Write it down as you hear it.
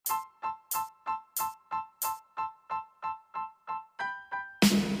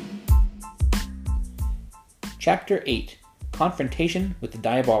Chapter 8. Confrontation with the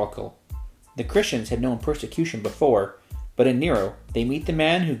Diabolical. The Christians had known persecution before, but in Nero they meet the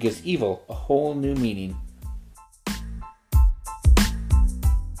man who gives evil a whole new meaning.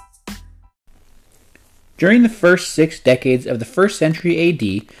 During the first 6 decades of the 1st century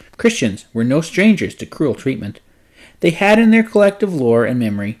AD, Christians were no strangers to cruel treatment. They had in their collective lore and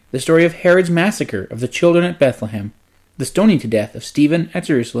memory the story of Herod's massacre of the children at Bethlehem, the stoning to death of Stephen at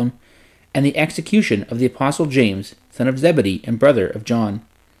Jerusalem, and the execution of the Apostle James, son of Zebedee and brother of John.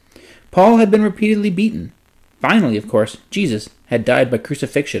 Paul had been repeatedly beaten. Finally, of course, Jesus had died by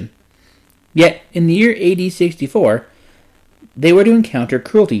crucifixion. Yet, in the year AD 64, they were to encounter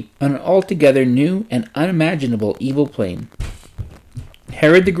cruelty on an altogether new and unimaginable evil plane.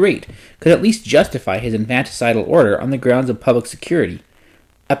 Herod the Great could at least justify his infanticidal order on the grounds of public security.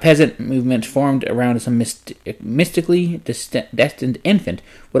 A peasant movement formed around some mystically destined infant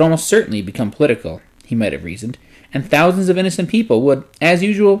would almost certainly become political, he might have reasoned, and thousands of innocent people would, as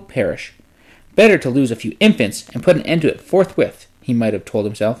usual, perish. Better to lose a few infants and put an end to it forthwith, he might have told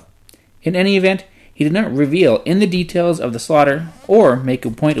himself. In any event, he did not reveal in the details of the slaughter or make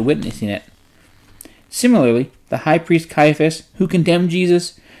a point of witnessing it. Similarly, the high priest Caiaphas, who condemned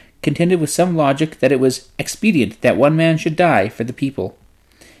Jesus, contended with some logic that it was expedient that one man should die for the people.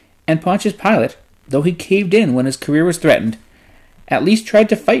 And Pontius Pilate, though he caved in when his career was threatened, at least tried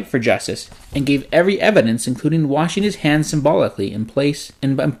to fight for justice, and gave every evidence, including washing his hands symbolically in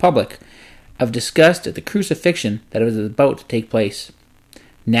public, of disgust at the crucifixion that was about to take place.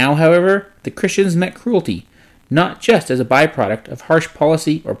 Now, however, the Christians met cruelty, not just as a byproduct of harsh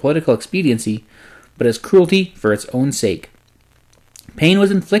policy or political expediency, but as cruelty for its own sake. Pain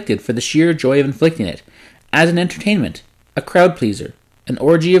was inflicted for the sheer joy of inflicting it, as an entertainment, a crowd pleaser, an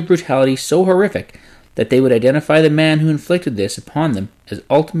orgy of brutality so horrific that they would identify the man who inflicted this upon them as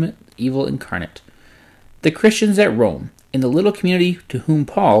ultimate evil incarnate. The Christians at Rome, in the little community to whom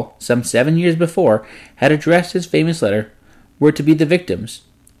Paul, some 7 years before, had addressed his famous letter, were to be the victims,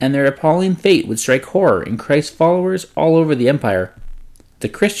 and their appalling fate would strike horror in Christ's followers all over the empire. The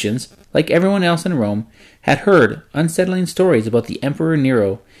Christians, like everyone else in Rome, had heard unsettling stories about the Emperor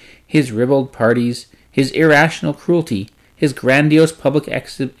Nero, his ribald parties, his irrational cruelty, his grandiose public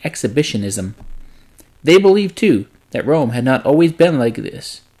exhibitionism. They believed, too, that Rome had not always been like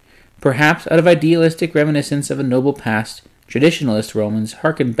this. Perhaps out of idealistic reminiscence of a noble past, traditionalist Romans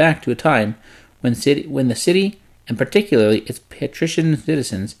hearkened back to a time when the city, and particularly its patrician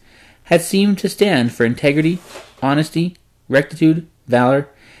citizens, had seemed to stand for integrity, honesty, rectitude, valor,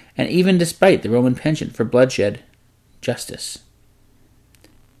 and even, despite the Roman penchant for bloodshed, justice.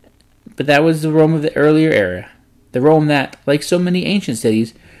 But that was the Rome of the earlier era, the Rome that, like so many ancient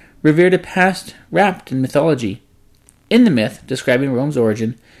cities, revered a past wrapped in mythology. In the myth describing Rome's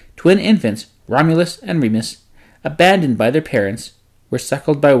origin, twin infants, Romulus and Remus, abandoned by their parents, were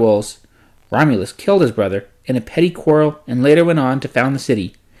suckled by wolves. Romulus killed his brother in a petty quarrel and later went on to found the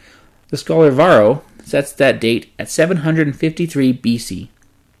city. The scholar Varro sets that date at 753 BC.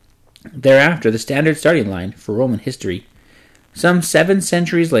 Thereafter the standard starting line for Roman history. Some 7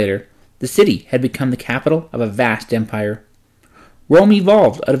 centuries later, the city had become the capital of a vast empire. Rome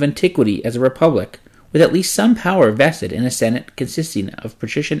evolved out of antiquity as a republic, with at least some power vested in a senate consisting of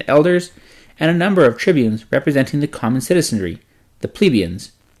patrician elders and a number of tribunes representing the common citizenry, the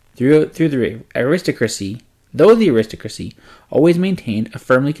plebeians, through the aristocracy, though the aristocracy always maintained a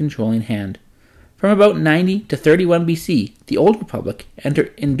firmly controlling hand. From about 90 to 31 BC, the Old Republic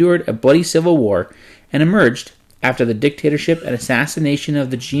endured a bloody civil war and emerged, after the dictatorship and assassination of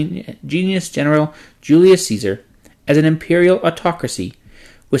the genius general Julius Caesar, as an imperial autocracy,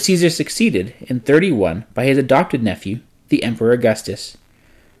 with Caesar succeeded in 31 by his adopted nephew, the Emperor Augustus.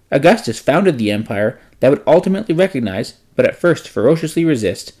 Augustus founded the empire that would ultimately recognize, but at first ferociously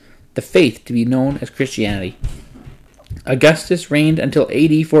resist, the faith to be known as Christianity. Augustus reigned until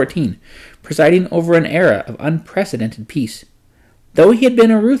AD 14, presiding over an era of unprecedented peace. Though he had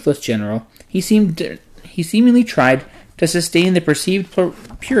been a ruthless general, he seemingly tried to sustain the perceived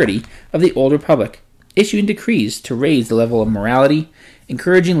purity of the Old Republic, issuing decrees to raise the level of morality,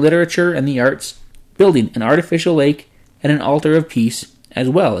 encouraging literature and the arts, building an artificial lake and an altar of peace, as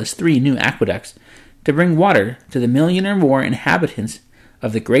well as 3 new aqueducts, to bring water to the 1 million or more inhabitants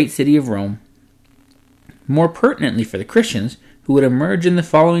of the great city of Rome. More pertinently for the Christians, who would emerge in the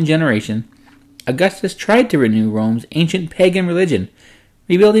following generation, Augustus tried to renew Rome's ancient pagan religion,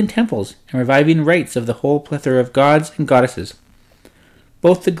 rebuilding temples and reviving rites of the whole plethora of gods and goddesses.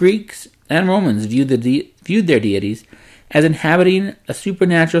 Both the Greeks and Romans viewed their deities as inhabiting a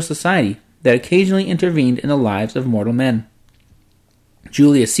supernatural society that occasionally intervened in the lives of mortal men.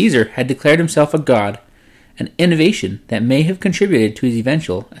 Julius Caesar had declared himself a god, an innovation that may have contributed to his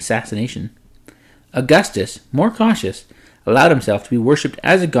eventual assassination. Augustus, more cautious, allowed himself to be worshipped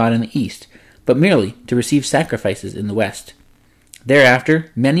as a god in the east, but merely to receive sacrifices in the west.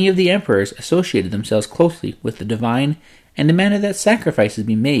 Thereafter, many of the emperors associated themselves closely with the divine and demanded that sacrifices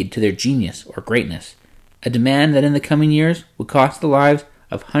be made to their genius or greatness, a demand that in the coming years would cost the lives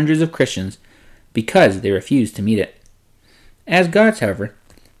of hundreds of Christians because they refused to meet it. As gods, however,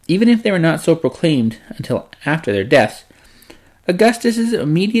 even if they were not so proclaimed until after their deaths, Augustus's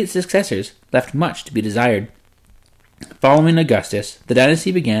immediate successors left much to be desired. Following Augustus, the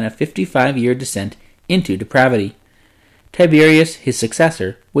dynasty began a 55-year descent into depravity. Tiberius, his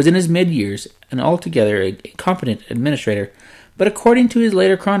successor, was in his mid-years and altogether a competent administrator, but according to his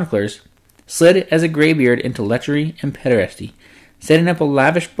later chroniclers, slid as a graybeard into lechery and pederasty, setting up a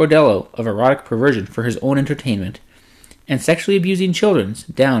lavish bordello of erotic perversion for his own entertainment, and sexually abusing children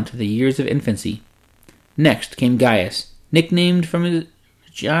down to the years of infancy. Next came Gaius, nicknamed from his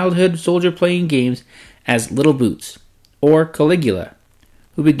childhood soldier playing games as Little Boots, or Caligula,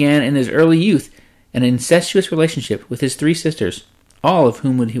 who began in his early youth an incestuous relationship with his 3 sisters, all of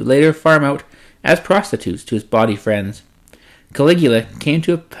whom would he later farm out as prostitutes to his bawdy friends. Caligula came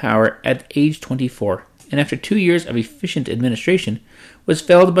to power at age 24, and after 2 years of efficient administration, was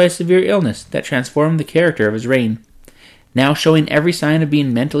felled by a severe illness that transformed the character of his reign. Now showing every sign of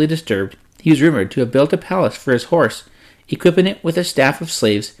being mentally disturbed, he was rumored to have built a palace for his horse, equipping it with a staff of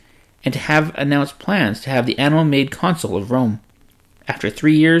slaves, and to have announced plans to have the animal made consul of Rome. After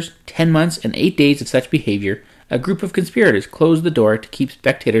 3 years, 10 months, and 8 days of such behavior, a group of conspirators closed the door to keep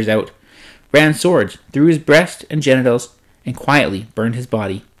spectators out, ran swords through his breast and genitals, and quietly burned his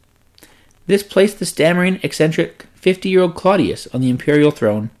body. This placed the stammering, eccentric 50-year-old Claudius on the imperial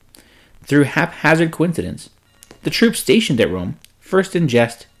throne. Through haphazard coincidence, the troops stationed at Rome, first in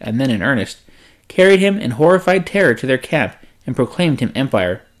jest and then in earnest, carried him in horrified terror to their camp and proclaimed him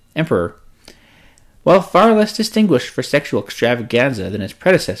emperor. While far less distinguished for sexual extravaganza than his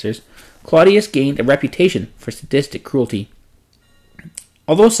predecessors, Claudius gained a reputation for sadistic cruelty.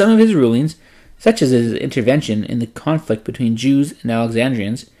 Although some of his rulings, such as his intervention in the conflict between Jews and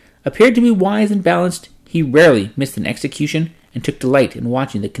Alexandrians, appeared to be wise and balanced, he rarely missed an execution and took delight in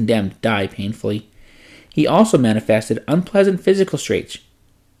watching the condemned die painfully. He also manifested unpleasant physical traits,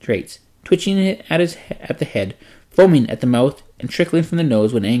 twitching at the head, foaming at the mouth, and trickling from the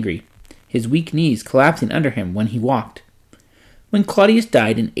nose when angry, his weak knees collapsing under him when he walked. When Claudius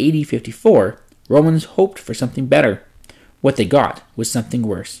died in AD 54, Romans hoped for something better. What they got was something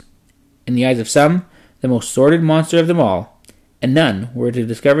worse. In the eyes of some, the most sordid monster of them all, and none were to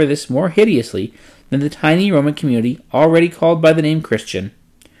discover this more hideously than the tiny Roman community already called by the name Christian.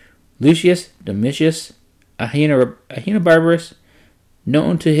 Lucius Domitius Ahenobarbus,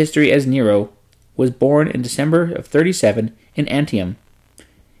 known to history as Nero, was born in December of 37 in Antium.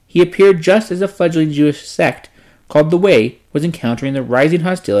 He appeared just as a fledgling Jewish sect called the Way was encountering the rising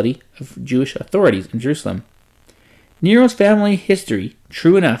hostility of Jewish authorities in Jerusalem. Nero's family history,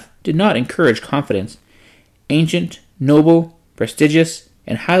 true enough, did not encourage confidence. Ancient, noble, prestigious,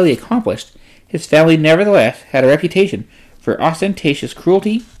 and highly accomplished, his family nevertheless had a reputation for ostentatious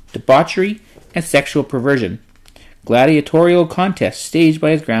cruelty, debauchery, and sexual perversion. Gladiatorial contests staged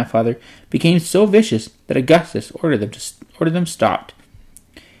by his grandfather became so vicious that Augustus ordered them stopped.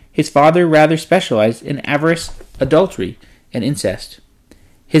 His father rather specialized in avarice, adultery, and incest.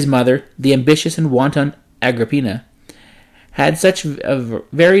 His mother, the ambitious and wanton Agrippina, had such a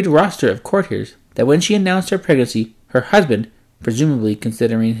varied roster of courtiers that when she announced her pregnancy, her husband, presumably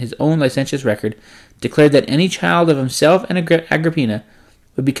considering his own licentious record, declared that any child of himself and Agrippina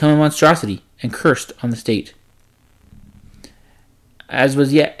would become a monstrosity and cursed on the state.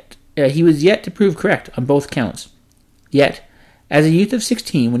 He was yet to prove correct on both counts. Yet, as a youth of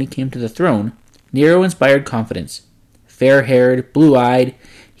 16 when he came to the throne, Nero inspired confidence. Fair-haired, blue-eyed,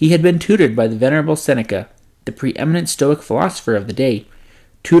 he had been tutored by the venerable Seneca, the preeminent Stoic philosopher of the day,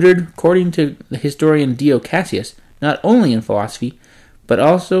 tutored, according to the historian Dio Cassius, not only in philosophy, but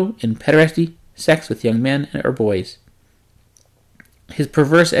also in pederasty, sex with young men or boys. His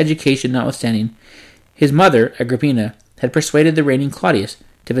perverse education notwithstanding, his mother, Agrippina, had persuaded the reigning Claudius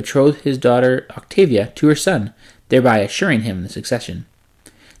to betroth his daughter Octavia to her son, thereby assuring him the succession.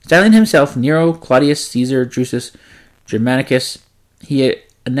 Styling himself Nero, Claudius, Caesar, Drusus, Germanicus, he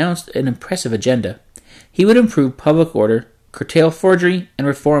announced an impressive agenda. He would improve public order, curtail forgery, and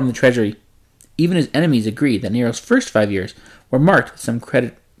reform the treasury. Even his enemies agreed that Nero's first 5 years were marked with some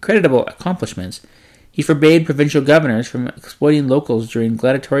creditable accomplishments. He forbade provincial governors from exploiting locals during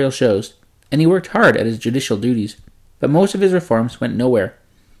gladiatorial shows, and he worked hard at his judicial duties. But most of his reforms went nowhere.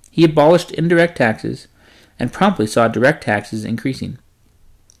 He abolished indirect taxes, and promptly saw direct taxes increasing.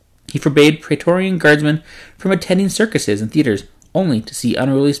 He forbade Praetorian guardsmen from attending circuses and theaters, only to see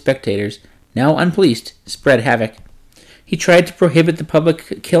unruly spectators, now unpoliced, spread havoc. He tried to prohibit the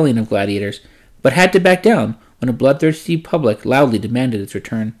public killing of gladiators, but had to back down when a bloodthirsty public loudly demanded its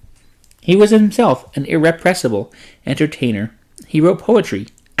return. He was himself an irrepressible entertainer. He wrote poetry,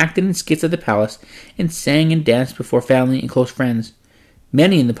 acted in skits at the palace, and sang and danced before family and close friends.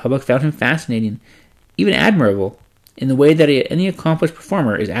 Many in the public found him fascinating, even admirable, in the way that any accomplished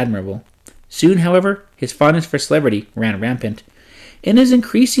performer is admirable. Soon, however, his fondness for celebrity ran rampant. In his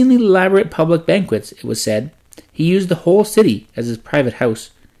increasingly elaborate public banquets, it was said, he used the whole city as his private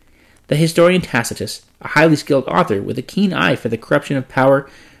house. The historian Tacitus, a highly skilled author with a keen eye for the corruption of power,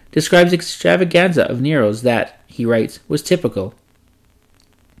 describes extravaganza of Nero's that, he writes, was typical.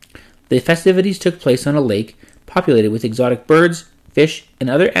 The festivities took place on a lake populated with exotic birds, fish, and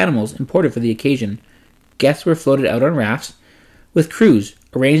other animals imported for the occasion. Guests were floated out on rafts, with crews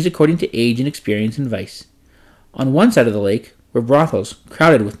arranged according to age and experience and vice. On one side of the lake were brothels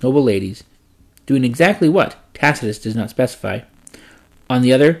crowded with noble ladies, doing exactly what Tacitus does not specify. On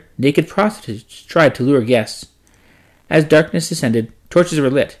the other, naked prostitutes tried to lure guests. As darkness descended, torches were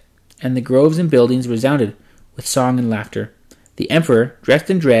lit, and the groves and buildings resounded with song and laughter. The emperor, dressed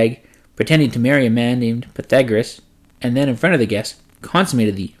in drag, pretending to marry a man named Pythagoras, and then in front of the guests,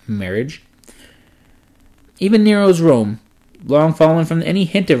 consummated the marriage. Even Nero's Rome, long fallen from any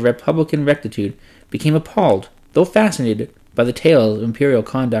hint of republican rectitude, became appalled, though fascinated, by the tales of imperial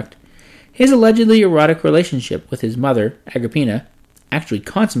conduct. His allegedly erotic relationship with his mother, Agrippina, actually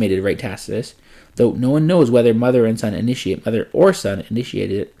consummated, writes Tacitus, though no one knows whether mother or son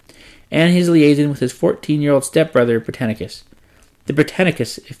initiated it, and his liaison with his 14-year-old stepbrother Britannicus. The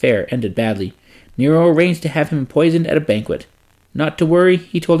Britannicus affair ended badly. Nero arranged to have him poisoned at a banquet. Not to worry,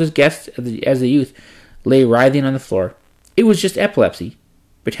 he told his guests as the youth lay writhing on the floor. It was just epilepsy.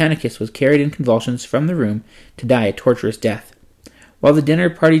 Britannicus was carried in convulsions from the room to die a torturous death, while the dinner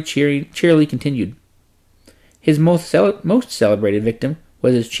party cheerily continued. His most celebrated victim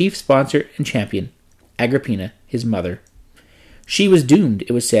was his chief sponsor and champion, Agrippina, his mother. She was doomed,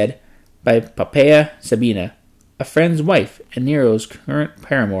 it was said, by Poppaea Sabina, a friend's wife and Nero's current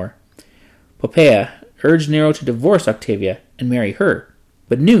paramour. Poppaea urged Nero to divorce Octavia and marry her,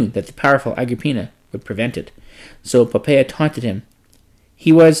 but knew that the powerful Agrippina would prevent it, so Poppaea taunted him.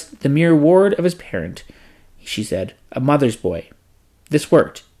 He was the mere ward of his parent, she said, a mother's boy. This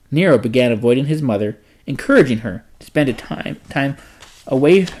worked. Nero began avoiding his mother, encouraging her to spend a time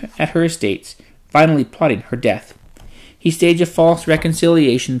away at her estates, finally plotting her death. He staged a false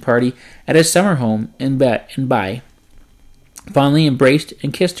reconciliation party at his summer home in Bai, fondly embraced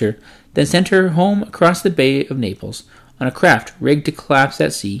and kissed her, then sent her home across the Bay of Naples on a craft rigged to collapse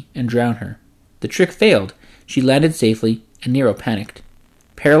at sea and drown her. The trick failed. She landed safely, and Nero panicked.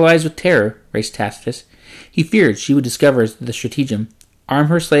 Paralyzed with terror, writes Tacitus, he feared she would discover the stratagem, arm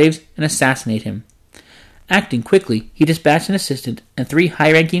her slaves, and assassinate him. Acting quickly, he dispatched an assistant and 3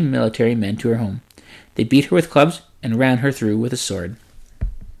 high-ranking military men to her home. They beat her with clubs and ran her through with a sword.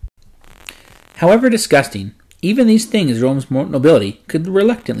 However disgusting, even these things Rome's nobility could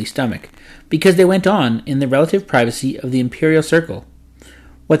reluctantly stomach, because they went on in the relative privacy of the imperial circle.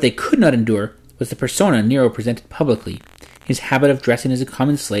 What they could not endure was the persona Nero presented publicly, his habit of dressing as a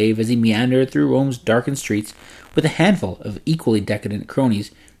common slave as he meandered through Rome's darkened streets with a handful of equally decadent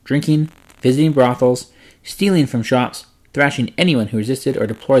cronies, drinking, visiting brothels, stealing from shops, thrashing anyone who resisted or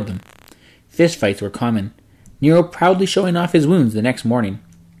deplored them. Fistfights were common, Nero proudly showing off his wounds the next morning.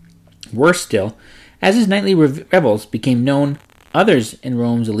 Worse still, as his nightly revels became known, others in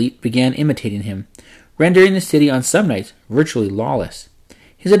Rome's elite began imitating him, rendering the city on some nights virtually lawless.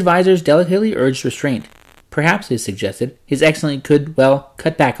 His advisers delicately urged restraint. Perhaps, they suggested, His Excellency could,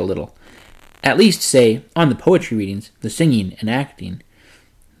 cut back a little. At least, say, on the poetry readings, the singing and acting,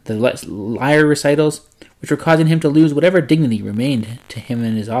 the lyre recitals, which were causing him to lose whatever dignity remained to him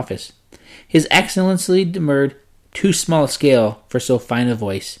in his office. His Excellency demurred, too small a scale for so fine a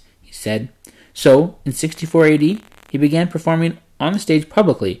voice, he said. So, in 64 AD, he began performing on the stage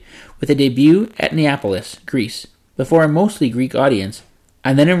publicly, with a debut at Neapolis, Greece, before a mostly Greek audience,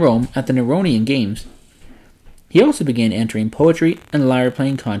 and then in Rome at the Neronian Games. He also began entering poetry and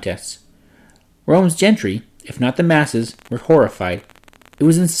lyre-playing contests. Rome's gentry, if not the masses, were horrified. It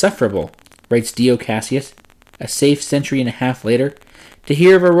was insufferable, writes Dio Cassius, a safe century and a half later, to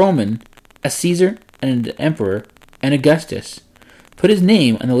hear of a Roman, a Caesar, and an emperor, and Augustus, put his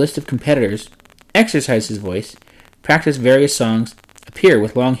name on the list of competitors, exercise his voice, practice various songs, appear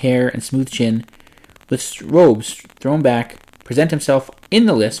with long hair and smooth chin, with robes thrown back, present himself in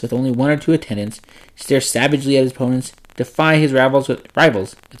the lists with only one or two attendants, stare savagely at his opponents, defy his rivals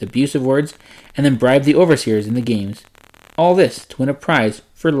with abusive words, and then bribe the overseers in the games. All this to win a prize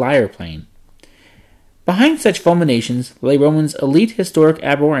for lyre playing. Behind such fulminations lay Rome's elite historic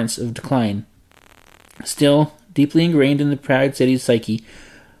abhorrence of decline. Still, deeply ingrained in the proud city's psyche,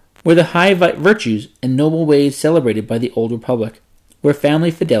 were the high virtues and noble ways celebrated by the old republic, where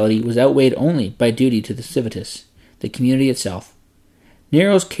family fidelity was outweighed only by duty to the civitas, the community itself.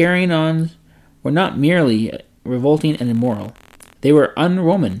 Nero's carrying-ons were not merely revolting and immoral. They were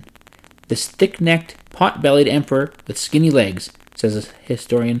un-Roman. This thick-necked, pot-bellied emperor with skinny legs, says the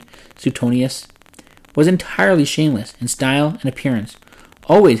historian Suetonius, was entirely shameless in style and appearance,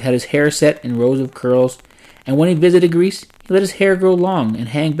 always had his hair set in rows of curls, and when he visited Greece, he let his hair grow long and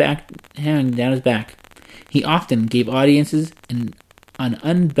hang down his back. He often gave audiences in an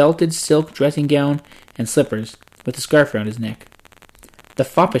unbelted silk dressing gown and slippers, with a scarf around his neck. The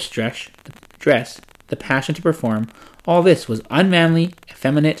foppish dress, the passion to perform, all this was unmanly,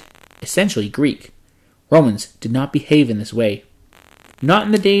 effeminate, essentially Greek. Romans did not behave in this way. Not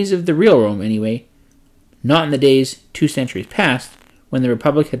in the days of the real Rome, anyway. Not in the days 2 centuries past, when the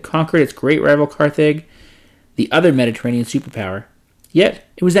Republic had conquered its great rival Carthage, the other Mediterranean superpower. Yet,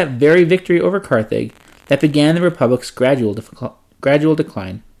 it was that very victory over Carthage that began the Republic's gradual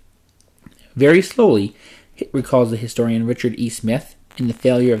decline. Very slowly, recalls the historian Richard E. Smith, in The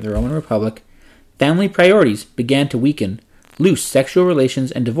Failure of the Roman Republic, family priorities began to weaken, loose sexual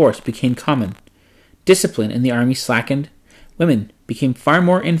relations and divorce became common, discipline in the army slackened, women became far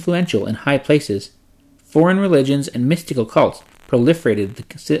more influential in high places, foreign religions and mystical cults proliferated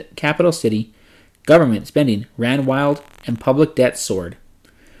the capital city, government spending ran wild, and public debt soared.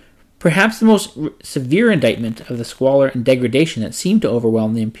 Perhaps the most severe indictment of the squalor and degradation that seemed to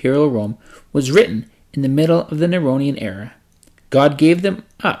overwhelm the imperial Rome was written in the middle of the Neronian era. God gave them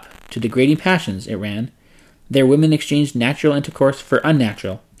up to degrading passions, it ran. Their women exchanged natural intercourse for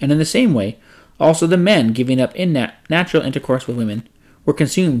unnatural, and in the same way, also the men giving up natural intercourse with women were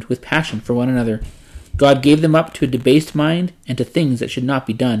consumed with passion for one another. God gave them up to a debased mind and to things that should not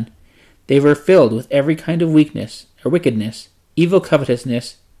be done. They were filled with every kind of weakness or wickedness, evil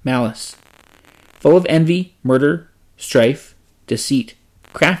covetousness, malice, full of envy, murder, strife, deceit,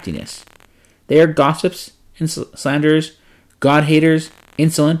 craftiness. They are gossips and slanderers, God-haters,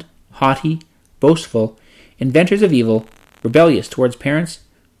 insolent, haughty, boastful, inventors of evil, rebellious towards parents,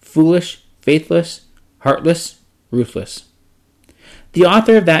 foolish, faithless, heartless, ruthless. The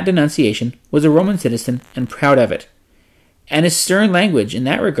author of that denunciation was a Roman citizen and proud of it, and his stern language in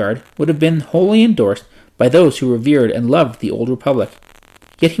that regard would have been wholly endorsed by those who revered and loved the old republic.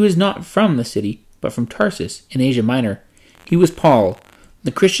 Yet he was not from the city, but from Tarsus in Asia Minor. He was Paul,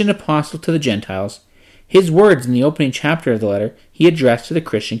 the Christian apostle to the Gentiles. His words in the opening chapter of the letter he addressed to the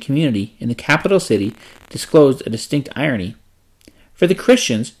Christian community in the capital city disclosed a distinct irony. For the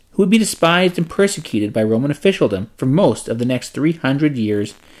Christians, who would be despised and persecuted by Roman officialdom for most of the next 300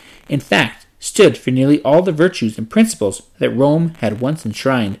 years, in fact, stood for nearly all the virtues and principles that Rome had once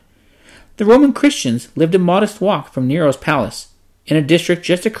enshrined. The Roman Christians lived a modest walk from Nero's palace, in a district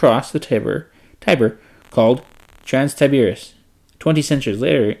just across the Tiber called Transtiberis. 20 centuries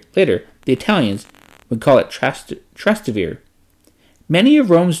later, the Italians would call it Trastevere. Many of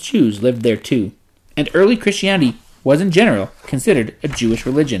Rome's Jews lived there too, and early Christianity was in general considered a Jewish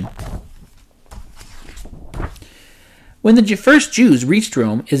religion. When the first Jews reached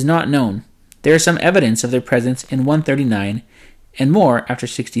Rome is not known. There is some evidence of their presence in 139 and more after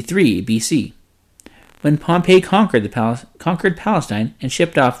 63 BC, when Pompey conquered Palestine and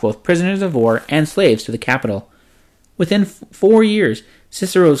shipped off both prisoners of war and slaves to the capital. Within 4 years,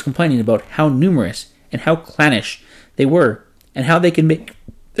 Cicero was complaining about how numerous and how clannish they were, and how they could make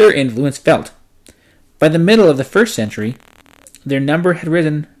their influence felt. By the middle of the 1st century, their number had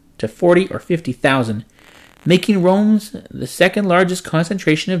risen to 40 or 50,000, making Rome the second largest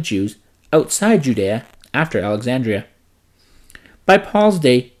concentration of Jews outside Judea after Alexandria. By Paul's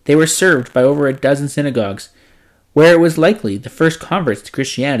day, they were served by over a dozen synagogues, where it was likely the first converts to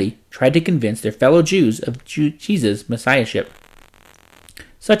Christianity tried to convince their fellow Jews of Jesus' messiahship.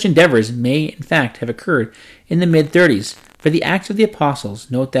 Such endeavors may, in fact, have occurred in the mid-30s, for the Acts of the Apostles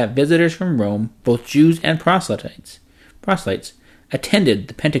note that visitors from Rome, both Jews and proselytes, attended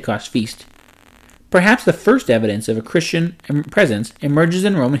the Pentecost feast. Perhaps the first evidence of a Christian presence emerges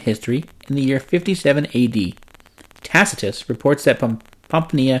in Roman history in the year 57 AD. Tacitus reports that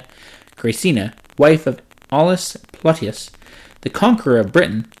Pomponia Graecina, wife of Aulus Plautius, the conqueror of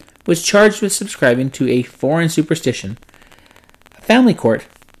Britain, was charged with subscribing to a foreign superstition. A family court,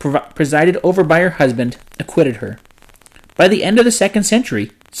 presided over by her husband, acquitted her. By the end of the 2nd century,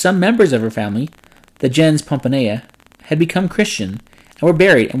 some members of her family, the gens Pomponea, had become Christian and were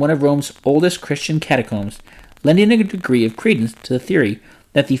buried in one of Rome's oldest Christian catacombs, lending a degree of credence to the theory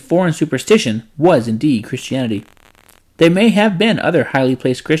that the foreign superstition was indeed Christianity. There may have been other highly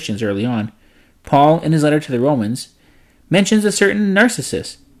placed Christians early on. Paul, in his letter to the Romans, mentions a certain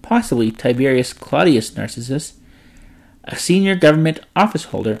Narcissus, possibly Tiberius Claudius Narcissus, a senior government office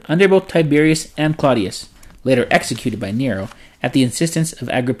holder under both Tiberius and Claudius, later executed by Nero at the insistence of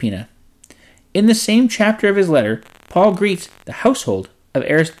Agrippina. In the same chapter of his letter, Paul greets the household of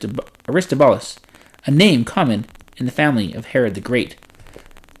Aristobulus, a name common in the family of Herod the Great.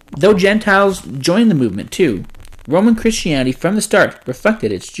 Though Gentiles joined the movement too, Roman Christianity from the start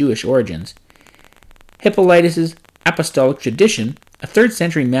reflected its Jewish origins. Hippolytus' Apostolic Tradition, a 3rd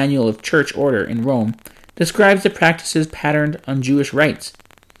century manual of church order in Rome, describes the practices patterned on Jewish rites.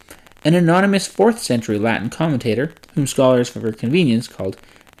 An anonymous 4th century Latin commentator, whom scholars for convenience called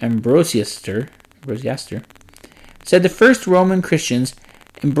Ambrosiaster, said the first Roman Christians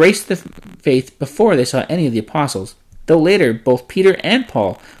embraced the faith before they saw any of the apostles, though later both Peter and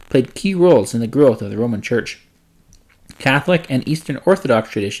Paul played key roles in the growth of the Roman Church. Catholic and Eastern Orthodox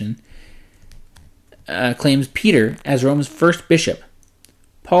tradition claims Peter as Rome's first bishop.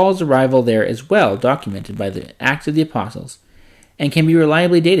 Paul's arrival there is well documented by the Acts of the Apostles, and can be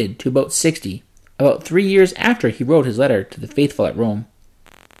reliably dated to about 60, about 3 years after he wrote his letter to the faithful at Rome.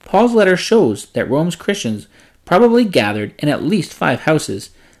 Paul's letter shows that Rome's Christians probably gathered in at least 5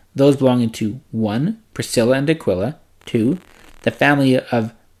 houses, those belonging to 1. Priscilla and Aquila, 2. the family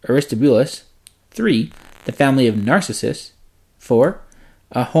of Aristobulus, 3. the family of Narcissus, 4.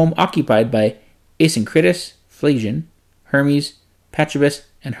 a home occupied by Asyncritus, Phlegyon, Hermes, Patrobus,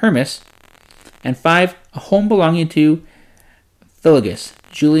 and Hermas, and 5. a home belonging to Philologus,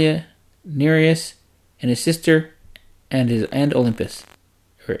 Julia, Nereus, and his sister, and Olympus,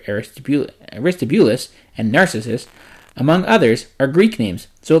 or Aristobulus and Narcissus, among others, are Greek names,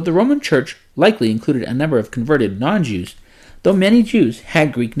 so the Roman Church likely included a number of converted non-Jews, though many Jews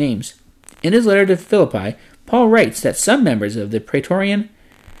had Greek names. In his letter to Philippi, Paul writes that some members of the Praetorian,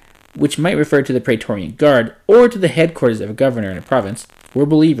 which might refer to the Praetorian Guard, or to the headquarters of a governor in a province, were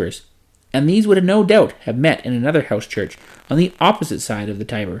believers, and these would no doubt have met in another house church on the opposite side of the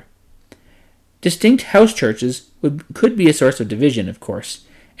Tiber. Distinct house churches could be a source of division, of course,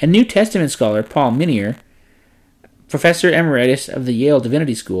 and New Testament scholar Paul Minier, professor emeritus of the Yale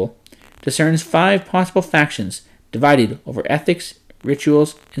Divinity School, discerns 5 possible factions divided over ethics,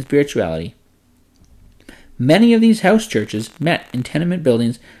 rituals, and spirituality. Many of these house churches met in tenement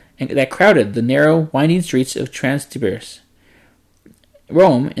buildings that crowded the narrow, winding streets of Trans-Tiberias.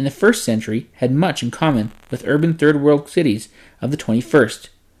 Rome, in the 1st century, had much in common with urban Third World cities of the 21st,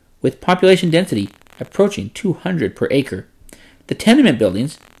 with population density approaching 200 per acre. The tenement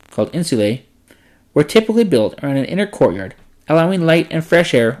buildings, called insulae, were typically built around an inner courtyard, allowing light and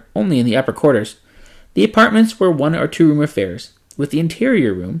fresh air only in the upper quarters. The apartments were 1 or 2 room affairs, with the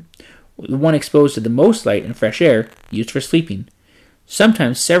interior room, the one exposed to the most light and fresh air, used for sleeping.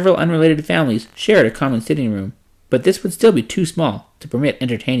 Sometimes several unrelated families shared a common sitting room, but this would still be too small to permit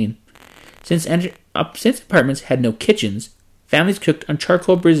entertaining. Since apartments had no kitchens, families cooked on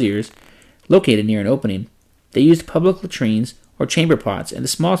charcoal braziers located near an opening. They used public latrines or chamber pots in the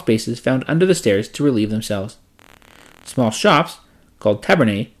small spaces found under the stairs to relieve themselves. Small shops, called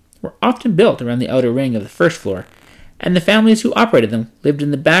tabernae, were often built around the outer ring of the first floor, and the families who operated them lived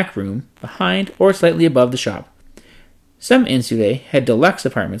in the back room, behind or slightly above the shop. Some insulae had deluxe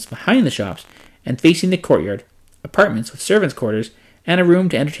apartments behind the shops and facing the courtyard, apartments with servants' quarters, and a room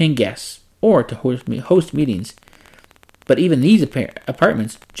to entertain guests, or to host meetings. But even these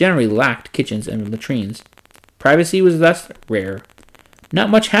apartments generally lacked kitchens and latrines. Privacy was thus rare. Not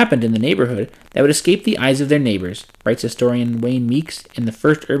much happened in the neighborhood that would escape the eyes of their neighbors, writes historian Wayne Meeks in The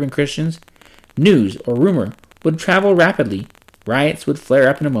First Urban Christians. News or rumor would travel rapidly. Riots would flare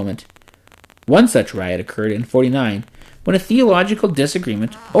up in a moment. One such riot occurred in 49, when a theological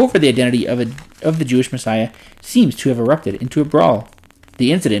disagreement over the identity of the Jewish Messiah seems to have erupted into a brawl.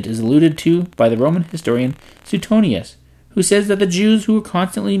 The incident is alluded to by the Roman historian Suetonius, who says that the Jews who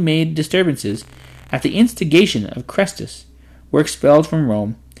constantly made disturbances at the instigation of Chrestus were expelled from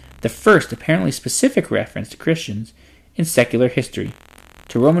Rome, the first apparently specific reference to Christians in secular history.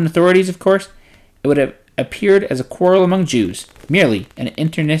 To Roman authorities, of course, it would have appeared as a quarrel among Jews, merely an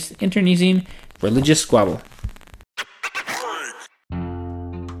internecine religious squabble.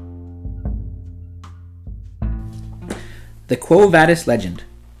 The Quo Vadis legend.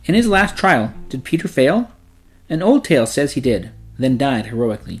 In his last trial, did Peter fail? An old tale says he did, then died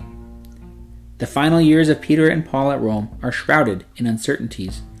heroically. The final years of Peter and Paul at Rome are shrouded in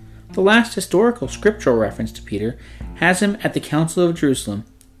uncertainties. The last historical scriptural reference to Peter has him at the Council of Jerusalem,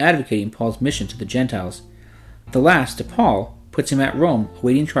 advocating Paul's mission to the Gentiles. The last to Paul puts him at Rome,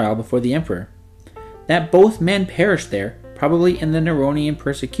 awaiting trial before the emperor. That both men perished there, probably in the Neronian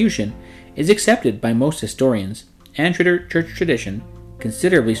persecution, is accepted by most historians, and church tradition,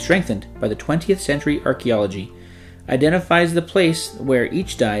 considerably strengthened by the 20th century archaeology, identifies the place where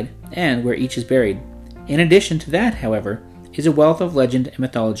each died and where each is buried. In addition to that, however, is a wealth of legend and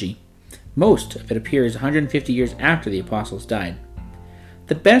mythology. Most of it appears 150 years after the apostles died.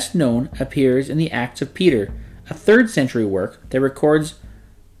 The best known appears in the Acts of Peter, a 3rd century work that records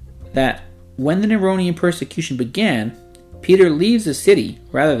that when the Neronian persecution began, Peter leaves the city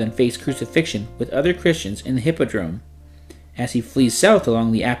rather than face crucifixion with other Christians in the Hippodrome. As he flees south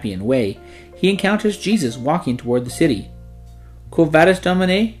along the Appian Way, he encounters Jesus walking toward the city. Quo vadis,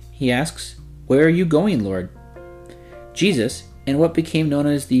 Domine? He asks. Where are you going, Lord? Jesus, in what became known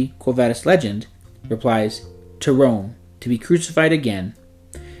as the Quo vadis legend, replies, to Rome, to be crucified again.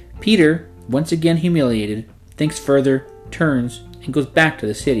 Peter, once again humiliated, thinks further, turns, and goes back to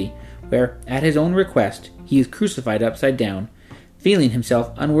the city, where, at his own request, he is crucified upside down, feeling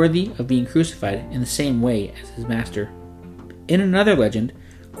himself unworthy of being crucified in the same way as his master. In another legend,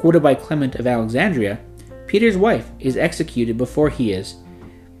 quoted by Clement of Alexandria, Peter's wife is executed before he is.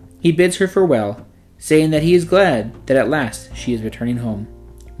 He bids her farewell, saying that he is glad that at last she is returning home.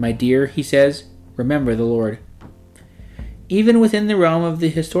 My dear, he says, remember the Lord. Even within the realm of the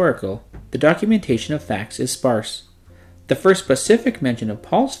historical, the documentation of facts is sparse. The first specific mention of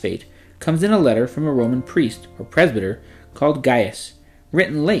Paul's fate comes in a letter from a Roman priest or presbyter called Gaius,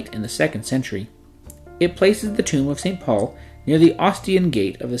 written late in the 2nd century. It places the tomb of St. Paul near the Ostian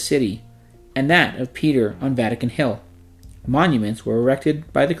gate of the city, and that of Peter on Vatican Hill. Monuments were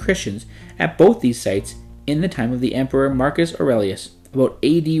erected by the Christians at both these sites in the time of the Emperor Marcus Aurelius, about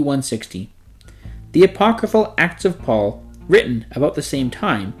AD 160. The apocryphal Acts of Paul, written about the same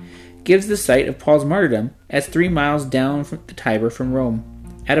time, gives the site of Paul's martyrdom as 3 miles down from the Tiber from Rome,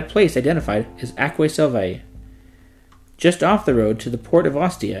 at a place identified as Aquae Salvae, just off the road to the port of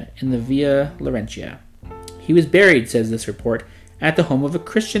Ostia in the Via Laurentia. He was buried, says this report, at the home of a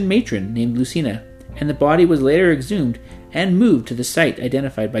Christian matron named Lucina, and the body was later exhumed and moved to the site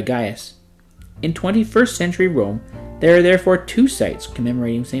identified by Gaius. In 21st century Rome, there are therefore 2 sites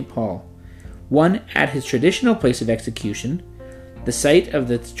commemorating St. Paul. One at his traditional place of execution, the site of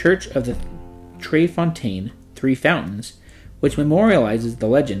the Church of the Tre Fontaine, 3 Fountains, which memorializes the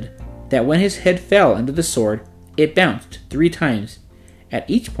legend that when his head fell under the sword, it bounced 3 times. At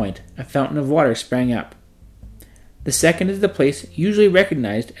each point, a fountain of water sprang up. The second is the place usually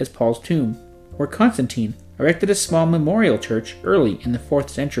recognized as Paul's tomb, where Constantine erected a small memorial church early in the 4th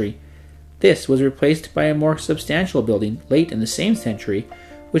century. This was replaced by a more substantial building late in the same century,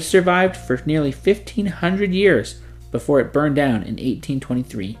 which survived for nearly 1,500 years before it burned down in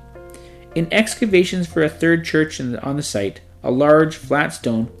 1823. In excavations for a 3rd church on the site, a large flat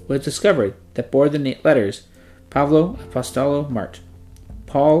stone was discovered that bore the letters Pavlo Apostolo Mart,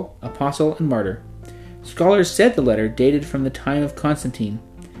 Paul, Apostle and Martyr. Scholars said the letter dated from the time of Constantine.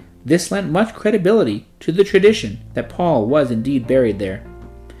 This lent much credibility to the tradition that Paul was indeed buried there.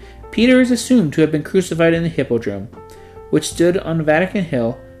 Peter is assumed to have been crucified in the Hippodrome, which stood on Vatican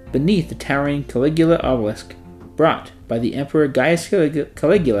Hill beneath the towering Caligula obelisk, brought by the Emperor Gaius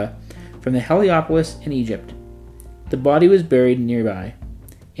Caligula from the Heliopolis in Egypt. The body was buried nearby.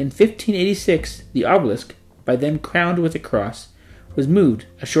 In 1586, the obelisk, by then crowned with a cross, was moved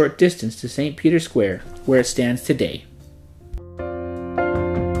a short distance to St. Peter's Square, where it stands today.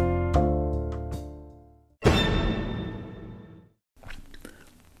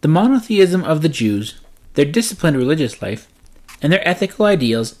 The monotheism of the Jews, their disciplined religious life, and their ethical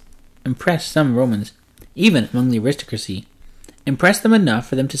ideals impressed some Romans, even among the aristocracy, impressed them enough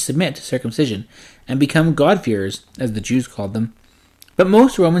for them to submit to circumcision and become God-fearers, as the Jews called them. But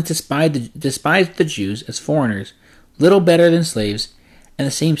most Romans despised the Jews as foreigners, little better than slaves, and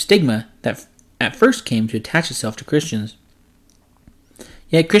the same stigma that at first came to attach itself to Christians.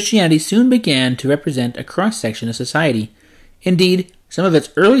 Yet Christianity soon began to represent a cross-section of society. Indeed, some of its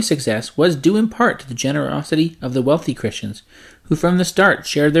early success was due in part to the generosity of the wealthy Christians, who from the start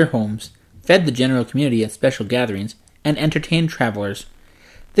shared their homes, fed the general community at special gatherings, and entertained travelers.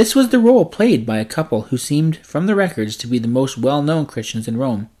 This was the role played by a couple who seemed, from the records, to be the most well-known Christians in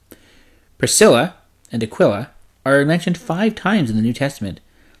Rome. Priscilla and Aquila are mentioned 5 times in the New Testament.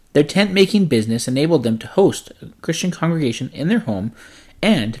 Their tent-making business enabled them to host a Christian congregation in their home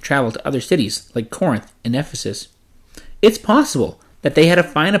and to travel to other cities like Corinth and Ephesus. It's possible that they had a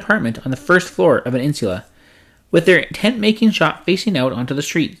fine apartment on the first floor of an insula, with their tent-making shop facing out onto the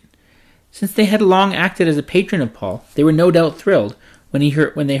street. Since they had long acted as a patron of Paul, they were no doubt thrilled when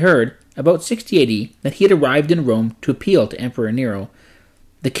they heard, about 60 A.D., that he had arrived in Rome to appeal to Emperor Nero,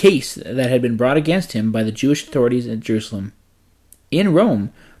 the case that had been brought against him by the Jewish authorities at Jerusalem. In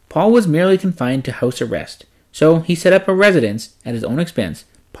Rome, Paul was merely confined to house arrest, so he set up a residence at his own expense,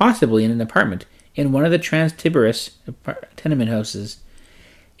 possibly in an apartment in one of the Trans-Tiberus tenement houses.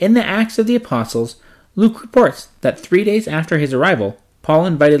 In the Acts of the Apostles, Luke reports that 3 days after his arrival, Paul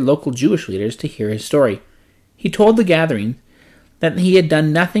invited local Jewish leaders to hear his story. He told the gathering that he had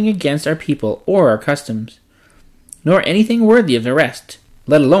done nothing against our people or our customs, nor anything worthy of arrest,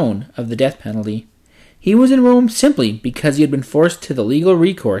 let alone of the death penalty. He was in Rome simply because he had been forced to the legal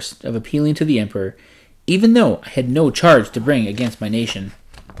recourse of appealing to the emperor, even though I had no charge to bring against my nation.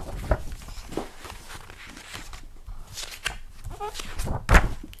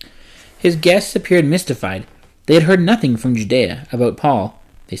 His guests appeared mystified. They had heard nothing from Judea about Paul,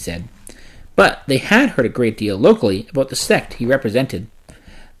 they said, but they had heard a great deal locally about the sect he represented.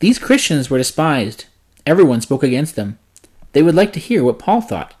 These Christians were despised. Everyone spoke against them. They would like to hear what Paul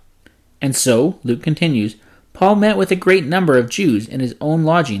thought. And so, Luke continues, Paul met with a great number of Jews in his own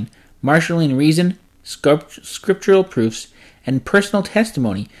lodging, marshalling reason, scriptural proofs, and personal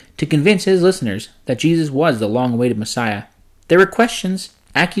testimony to convince his listeners that Jesus was the long-awaited Messiah. There were questions,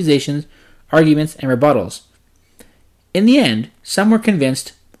 accusations, arguments, and rebuttals. In the end, some were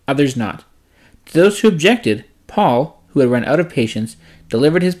convinced, others not. To those who objected, Paul, who had run out of patience,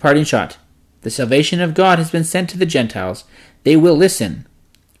 delivered his parting shot. The salvation of God has been sent to the Gentiles. They will listen.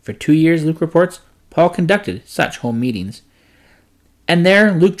 For 2 years, Luke reports, Paul conducted such home meetings. And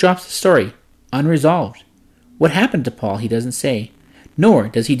there Luke drops the story, unresolved. What happened to Paul he doesn't say, nor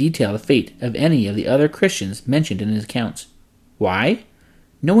does he detail the fate of any of the other Christians mentioned in his accounts. Why?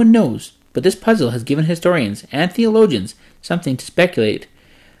 No one knows, but this puzzle has given historians and theologians something to speculate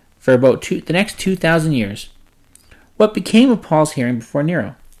for about the next 2,000 years. What became of Paul's hearing before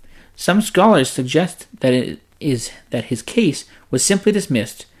Nero? Some scholars suggest that his case was simply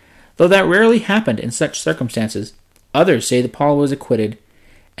dismissed, though that rarely happened in such circumstances. Others say that Paul was acquitted,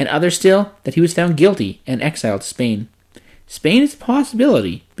 and others still that he was found guilty and exiled to Spain. Spain is a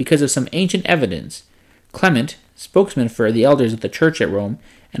possibility because of some ancient evidence. Clement, spokesman for the elders of the church at Rome,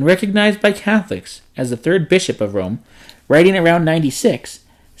 and recognized by Catholics as the third bishop of Rome, writing around 96,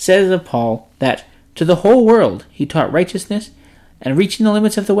 says of Paul that, to the whole world he taught righteousness, and reaching the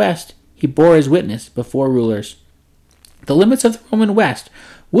limits of the West, he bore his witness before rulers. The limits of the Roman West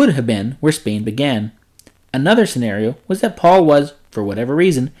would have been where Spain began. Another scenario was that Paul was, for whatever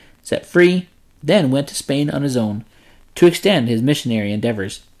reason, set free, then went to Spain on his own, to extend his missionary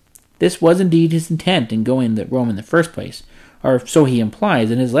endeavors. This was indeed his intent in going to Rome in the first place, or so he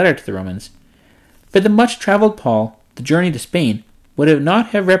implies in his letter to the Romans. For the much-traveled Paul, the journey to Spain would not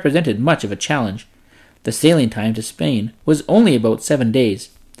have represented much of a challenge. The sailing time to Spain was only about 7 days.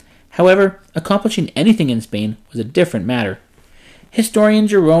 However, accomplishing anything in Spain was a different matter. Historian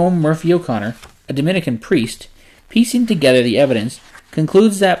Jerome Murphy O'Connor, a Dominican priest, piecing together the evidence,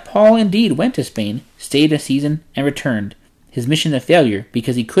 concludes that Paul indeed went to Spain, stayed a season, and returned, his mission a failure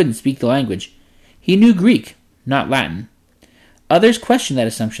because he couldn't speak the language. He knew Greek, not Latin. Others question that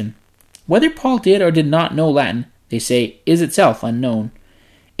assumption. Whether Paul did or did not know Latin, they say, is itself unknown.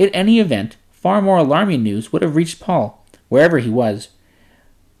 In any event, far more alarming news would have reached Paul, wherever he was.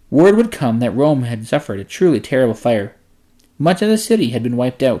 Word would come that Rome had suffered a truly terrible fire. Much of the city had been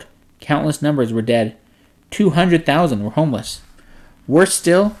wiped out. Countless numbers were dead. 200,000 were homeless. Worse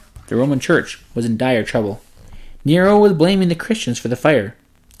still, the Roman Church was in dire trouble. Nero was blaming the Christians for the fire.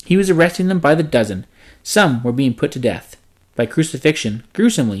 He was arresting them by the dozen. Some were being put to death, by crucifixion,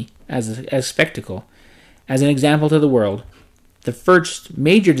 gruesomely, as a spectacle, as an example to the world. The first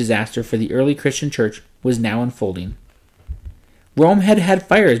major disaster for the early Christian church was now unfolding. Rome had had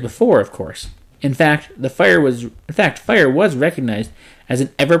fires before, of course. In fact, fire was recognized as an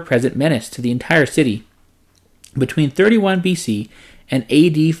ever-present menace to the entire city. Between 31 BC and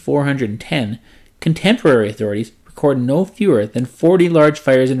AD 410, contemporary authorities record no fewer than 40 large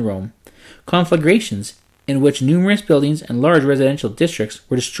fires in Rome, conflagrations in which numerous buildings and large residential districts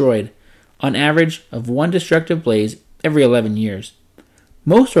were destroyed, on average of one destructive blaze every 11 years.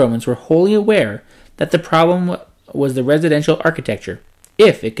 Most Romans were wholly aware that the problem was the residential architecture,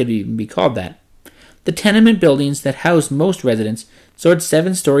 if it could even be called that. The tenement buildings that housed most residents soared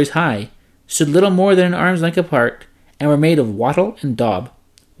 7 stories high, stood little more than an arm's length apart, and were made of wattle and daub,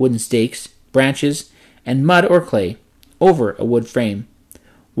 wooden stakes, branches, and mud or clay, over a wood frame.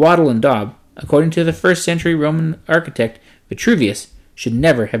 Wattle and daub, according to the 1st century Roman architect Vitruvius, should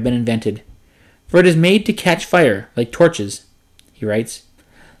never have been invented, for it is made to catch fire like torches, he writes.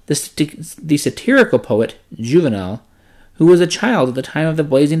 The satirical poet Juvenal, who was a child at the time of the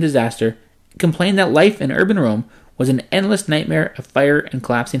blazing disaster, complained that life in urban Rome was an endless nightmare of fire and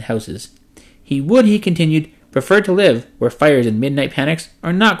collapsing houses. He continued, prefer to live where fires and midnight panics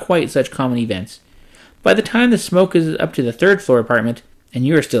are not quite such common events. By the time the smoke is up to the third-floor apartment, and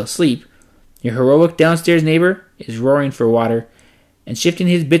you are still asleep, your heroic downstairs neighbor is roaring for water and shifting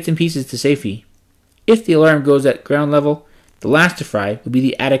his bits and pieces to safety. If the alarm goes at ground level, the last to fry would be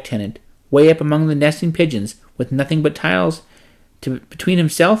the attic tenant, way up among the nesting pigeons with nothing but tiles between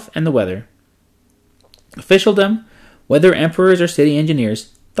himself and the weather. Officialdom, whether emperors or city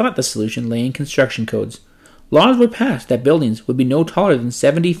engineers, thought the solution lay in construction codes. Laws were passed that buildings would be no taller than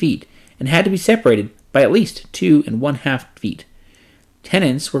 70 feet and had to be separated by at least 2 1/2 feet.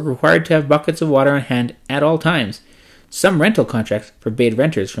 Tenants were required to have buckets of water on hand at all times. Some rental contracts forbade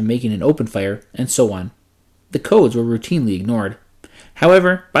renters from making an open fire, and so on. The codes were routinely ignored.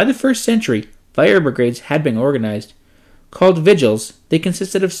 However, by the 1st century, fire brigades had been organized. Called vigils, they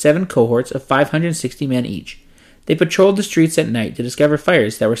consisted of 7 cohorts of 560 men each. They patrolled the streets at night to discover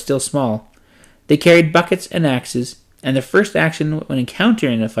fires that were still small. They carried buckets and axes, and their first action when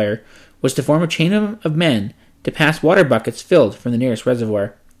encountering a fire was to form a chain of men to pass water buckets filled from the nearest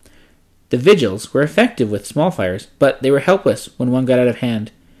reservoir. The vigils were effective with small fires, but they were helpless when one got out of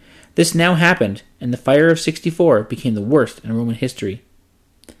hand. This now happened, and the fire of 64 became the worst in Roman history.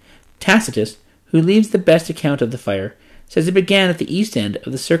 Tacitus, who leaves the best account of the fire, says it began at the east end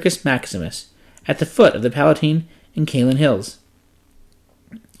of the Circus Maximus, at the foot of the Palatine and Caelan hills.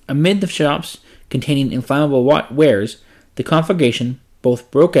 Amid the shops containing inflammable wares, the conflagration both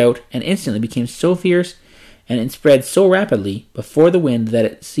broke out and instantly became so fierce and it spread so rapidly before the wind that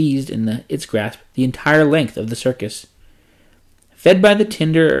it seized in its grasp the entire length of the circus. Fed by the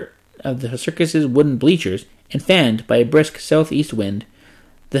tinder of the circus's wooden bleachers and fanned by a brisk southeast wind,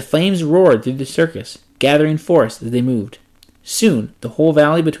 the flames roared through the circus, gathering force as they moved. Soon, the whole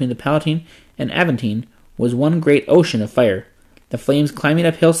valley between the Palatine and Aventine was one great ocean of fire, the flames climbing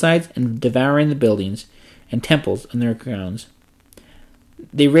up hillsides and devouring the buildings and temples on their grounds.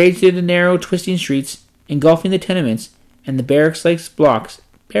 They raged through the narrow, twisting streets, engulfing the tenements and the barracks-like blocks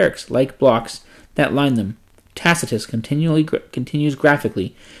that line them. Tacitus continues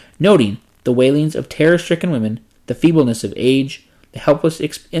graphically, noting the wailings of terror-stricken women, the feebleness of age, the helpless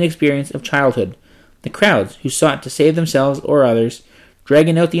inexperience of childhood, the crowds who sought to save themselves or others,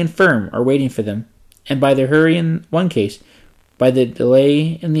 dragging out the infirm or waiting for them, and by their hurry in one case, by the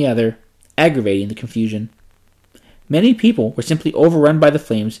delay in the other, aggravating the confusion. Many people were simply overrun by the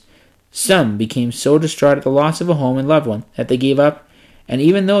flames. Some became so distraught at the loss of a home and loved one that they gave up, and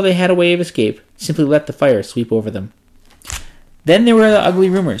even though they had a way of escape, simply let the fire sweep over them. Then there were the ugly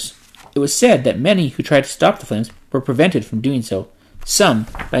rumors. It was said that many who tried to stop the flames were prevented from doing so, some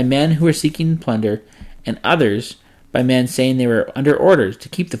by men who were seeking plunder, and others by men saying they were under orders to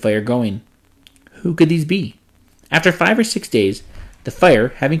keep the fire going. Who could these be? After 5 or 6 days, the fire,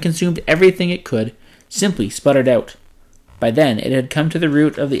 having consumed everything it could, simply sputtered out. By then it had come to the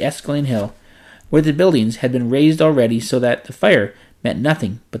root of the Esquiline hill, where the buildings had been raised already so that the fire meant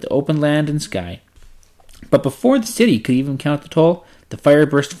nothing but the open land and sky. But before the city could even count the toll, the fire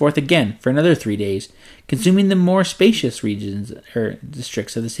burst forth again for another 3 days, consuming the more spacious regions or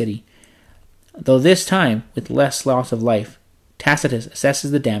districts of the city. Though this time with less loss of life, Tacitus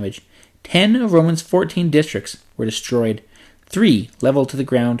assesses the damage. 10 of Rome's 14 districts were destroyed, 3 leveled to the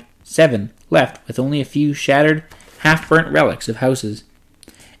ground, 7 left with only a few shattered, half-burnt relics of houses.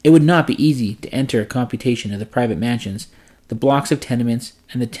 It would not be easy to enter a computation of the private mansions, the blocks of tenements,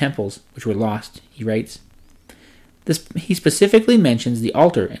 and the temples which were lost, he writes. He specifically mentions the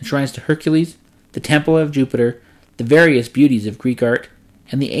altar and shrines to Hercules, the temple of Jupiter, the various beauties of Greek art,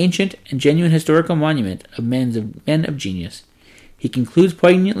 and the ancient and genuine historical monument of men of genius. He concludes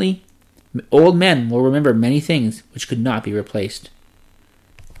poignantly, old men will remember many things which could not be replaced.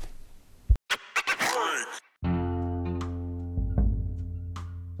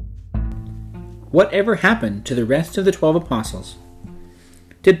 Whatever happened to the rest of the 12 apostles?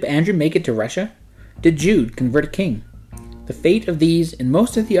 Did Andrew make it to Russia? Did Jude convert a king? The fate of these and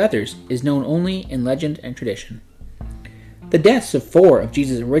most of the others is known only in legend and tradition. The deaths of 4 of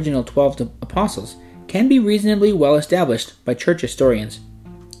Jesus' original 12 apostles can be reasonably well established by church historians.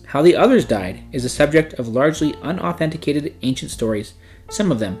 How the others died is a subject of largely unauthenticated ancient stories, some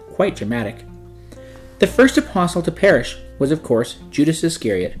of them quite dramatic. The first apostle to perish was, of course, Judas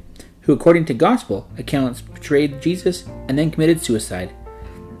Iscariot, who, according to Gospel accounts, betrayed Jesus and then committed suicide.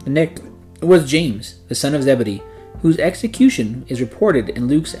 The next was James, the son of Zebedee, whose execution is reported in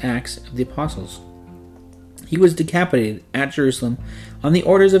Luke's Acts of the Apostles. He was decapitated at Jerusalem on the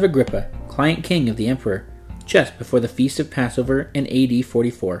orders of Agrippa, client king of the emperor, just before the feast of Passover in AD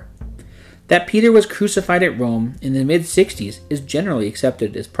 44. That Peter was crucified at Rome in the mid-60s is generally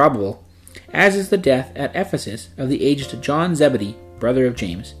accepted as probable, as is the death at Ephesus of the aged John Zebedee, brother of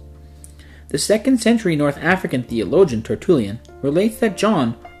James. The 2nd century North African theologian Tertullian relates that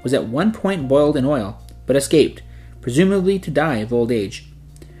John was at one point boiled in oil, but escaped, presumably to die of old age.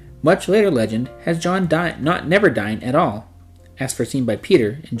 Much later legend has John never dying at all, as foreseen by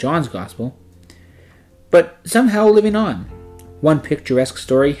Peter in John's Gospel, but somehow living on. One picturesque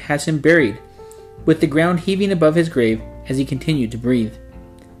story has him buried, with the ground heaving above his grave as he continued to breathe.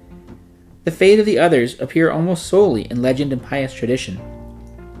 The fate of the others appear almost solely in legend and pious tradition.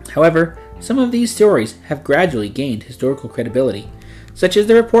 However, some of these stories have gradually gained historical credibility, such as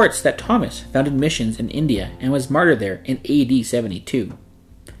the reports that Thomas founded missions in India and was martyred there in AD 72.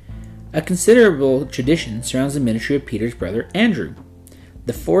 A considerable tradition surrounds the ministry of Peter's brother Andrew.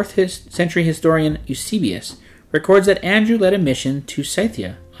 The 4th century historian Eusebius records that Andrew led a mission to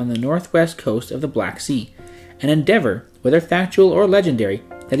Scythia on the northwest coast of the Black Sea, an endeavor, whether factual or legendary,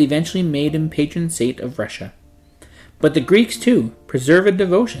 that eventually made him patron saint of Russia. But the Greeks, too, preserve a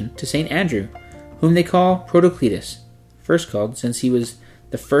devotion to St. Andrew, whom they call Protocletus, first called since he was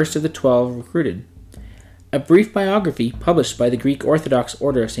the first of the 12 recruited. A brief biography published by the Greek Orthodox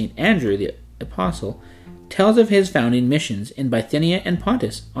Order of St. Andrew the Apostle tells of his founding missions in Bithynia and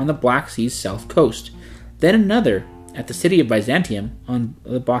Pontus on the Black Sea's south coast, then another at the city of Byzantium on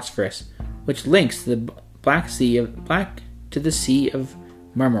the Bosphorus, which links the Black to the Sea of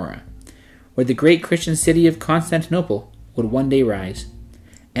Marmora, where the great Christian city of Constantinople would one day rise.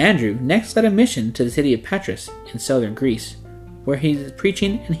 Andrew next led a mission to the city of Patras in southern Greece, where his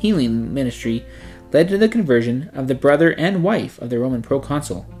preaching and healing ministry led to the conversion of the brother and wife of the Roman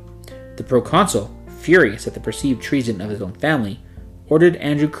proconsul. The proconsul, furious at the perceived treason of his own family, ordered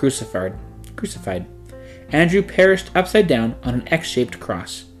Andrew crucified. Andrew perished upside down on an X-shaped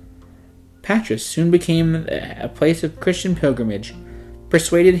cross. Patras soon became a place of Christian pilgrimage.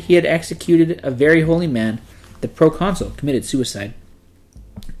 Persuaded he had executed a very holy man, the proconsul committed suicide.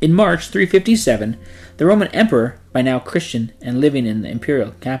 In March 357, the Roman emperor, by now Christian and living in the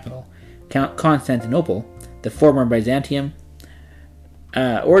imperial capital, Constantinople, the former Byzantium,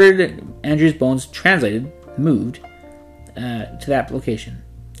 ordered Andrew's bones moved to that location.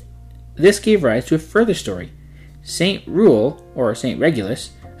 This gave rise to a further story. Saint Rule, or Saint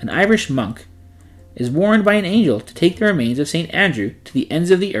Regulus, an Irish monk, is warned by an angel to take the remains of Saint Andrew to the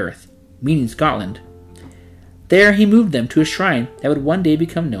ends of the earth, meaning Scotland. There he moved them to a shrine that would one day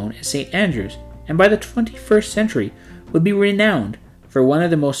become known as St. Andrew's, and by the 21st century would be renowned for one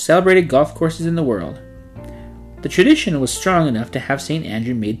of the most celebrated golf courses in the world. The tradition was strong enough to have St.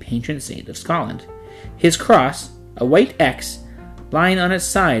 Andrew made patron saint of Scotland. His cross, a white X, lying on its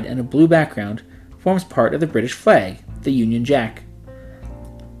side and a blue background, forms part of the British flag, the Union Jack.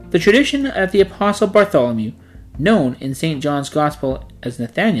 The tradition of the Apostle Bartholomew, known in St. John's Gospel as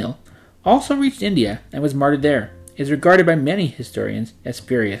Nathaniel, also reached India and was martyred there, is regarded by many historians as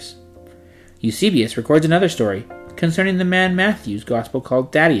spurious. Eusebius records another story concerning the man Matthew's Gospel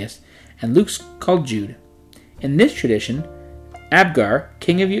called Thaddeus and Luke's called Jude. In this tradition, Abgar,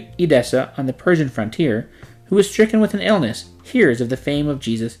 king of Edessa on the Persian frontier, who was stricken with an illness, hears of the fame of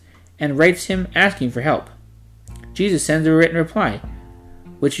Jesus and writes him asking for help. Jesus sends a written reply,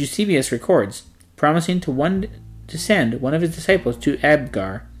 which Eusebius records, promising to send one of his disciples to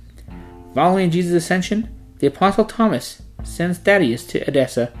Abgar. Following Jesus' ascension, the Apostle Thomas sends Thaddeus to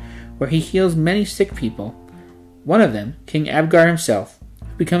Edessa, where he heals many sick people. One of them, King Abgar himself,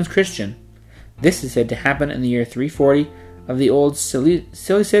 who becomes Christian. This is said to happen in the year 340 of the old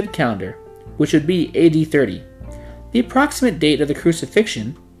Seleucid calendar, which would be AD 30, the approximate date of the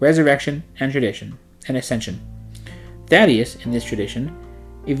crucifixion, resurrection, and ascension. Thaddeus, in this tradition,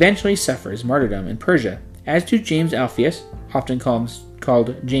 eventually suffers martyrdom in Persia, as do James Alphaeus, often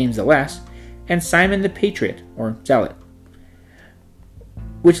called James the Less, and Simon the Patriot, or Zealot,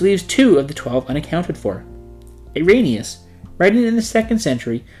 which leaves 2 of the 12 unaccounted for. Irenaeus, writing in the 2nd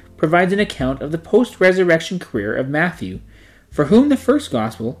century, provides an account of the post-resurrection career of Matthew, for whom the first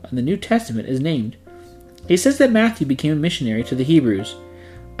Gospel of the New Testament is named. He says that Matthew became a missionary to the Hebrews.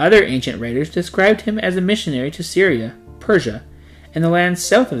 Other ancient writers described him as a missionary to Syria, Persia, and the lands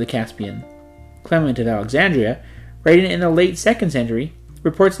south of the Caspian. Clement of Alexandria, writing in the late 2nd century,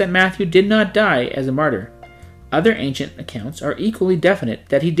 reports that Matthew did not die as a martyr. Other ancient accounts are equally definite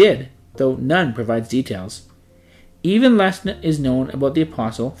that he did, though none provides details. Even less is known about the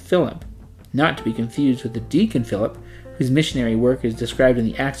apostle Philip. not to be confused with the deacon Philip, whose missionary work is described in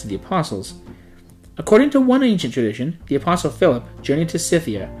the Acts of the Apostles. According to one ancient tradition, the Apostle Philip journeyed to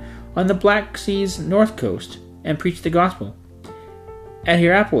Scythia on the Black Sea's north coast and preached the gospel. At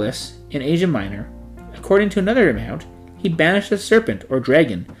Hierapolis, in Asia Minor, according to another account, he banished a serpent or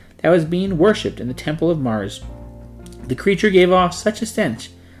dragon that was being worshipped in the temple of Mars. The creature gave off such a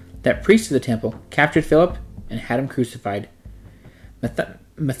stench that priests of the temple captured Philip and had him crucified.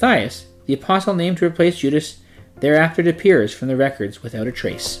 Matthias, the apostle named to replace Judas, thereafter appears from the records without a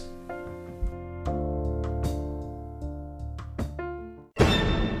trace.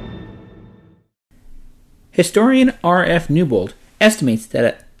 Historian R.F. Newbold estimates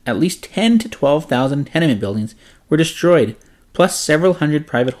that at least 10 to 12,000 tenement buildings were destroyed, plus several hundred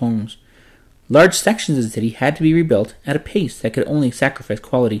private homes. Large sections of the city had to be rebuilt at a pace that could only sacrifice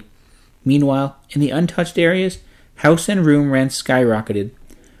quality. Meanwhile, in the untouched areas, house and room rents skyrocketed.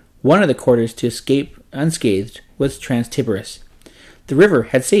 One of the quarters to escape unscathed was Trans-Tiberis. The river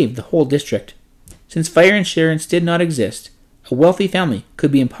had saved the whole district. Since fire insurance did not exist, a wealthy family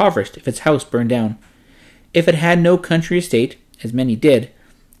could be impoverished if its house burned down. If it had no country estate, as many did,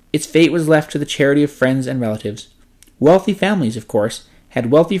 its fate was left to the charity of friends and relatives. Wealthy families, of course,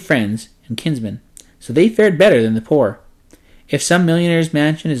 had wealthy friends and kinsmen, so they fared better than the poor. If some millionaire's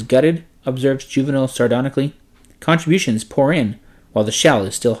mansion is gutted, observes Juvenal sardonically, contributions pour in while the shell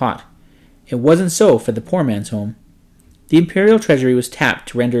is still hot. It wasn't so for the poor man's home. The imperial treasury was tapped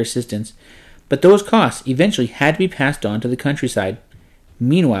to render assistance, but those costs eventually had to be passed on to the countryside.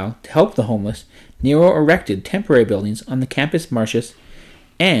 Meanwhile, to help the homeless, Nero erected temporary buildings on the Campus Martius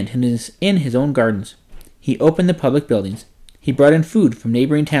and in his own gardens. He opened the public buildings. He brought in food from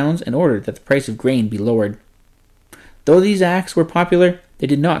neighboring towns and ordered that the price of grain be lowered. Though these acts were popular, they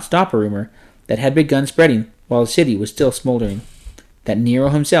did not stop a rumor that had begun spreading while the city was still smoldering, that Nero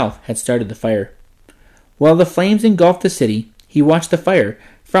himself had started the fire. While the flames engulfed the city, he watched the fire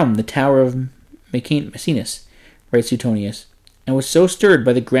from the tower of Maecenas, writes Suetonius, and was so stirred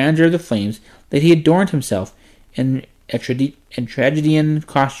by the grandeur of the flames that he adorned himself in a tragedian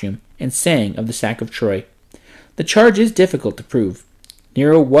costume and sang of the sack of Troy. The charge is difficult to prove.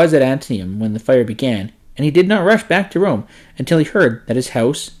 Nero was at Antium when the fire began, and he did not rush back to Rome until he heard that his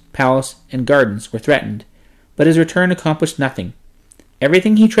house, palace, and gardens were threatened. But his return accomplished nothing.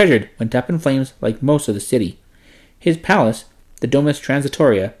 Everything he treasured went up in flames like most of the city. His palace, the Domus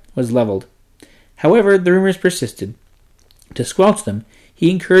Transitoria, was leveled. However, the rumors persisted. To squelch them,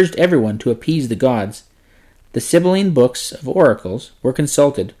 he encouraged everyone to appease the gods. The Sibylline books of oracles were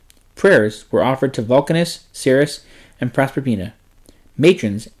consulted. Prayers were offered to Vulcanus, Ceres, and Proserpina.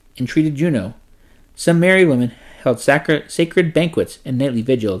 Matrons entreated Juno. Some married women held sacred banquets and nightly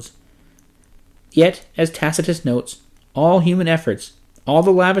vigils. Yet, as Tacitus notes, all human efforts, all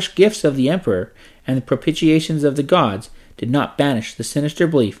the lavish gifts of the emperor, and the propitiations of the gods did not banish the sinister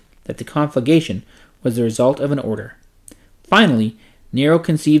belief that the conflagration was the result of an order. Finally, Nero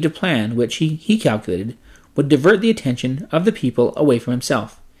conceived a plan which he calculated would divert the attention of the people away from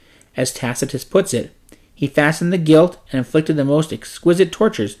himself. As Tacitus puts it, he fastened the guilt and inflicted the most exquisite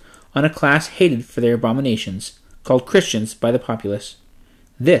tortures on a class hated for their abominations, called Christians by the populace.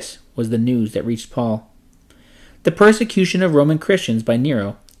 This was the news that reached Paul. The persecution of Roman Christians by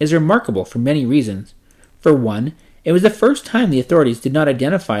Nero is remarkable for many reasons. For one, it was the first time the authorities did not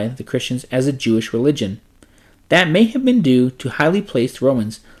identify the Christians as a Jewish religion. That may have been due to highly placed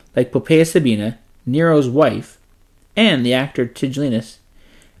Romans like Poppaea Sabina, Nero's wife, and the actor Tigellinus,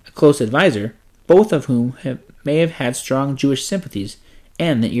 a close advisor, both of whom may have had strong Jewish sympathies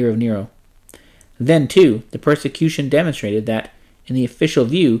and the ear of Nero. Then, too, the persecution demonstrated that, in the official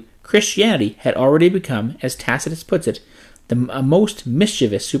view, Christianity had already become, as Tacitus puts it, a most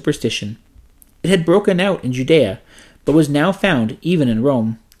mischievous superstition. It had broken out in Judea, but was now found even in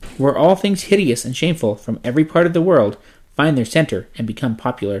Rome, where all things hideous and shameful from every part of the world find their center and become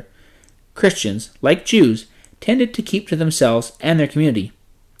popular. Christians, like Jews, tended to keep to themselves and their community.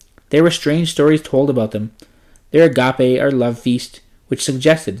 There were strange stories told about them. Their agape, or love feast, which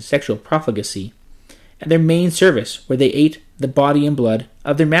suggested sexual profligacy, and their main service, where they ate the body and blood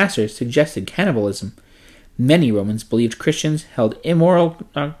of their masters, suggested cannibalism. Many Romans believed Christians held immoral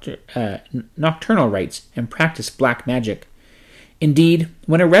nocturnal rites and practiced black magic. Indeed,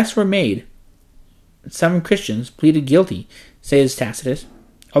 when arrests were made, some Christians pleaded guilty, says Tacitus,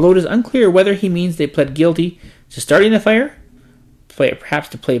 although it is unclear whether he means they pled guilty to starting the fire, perhaps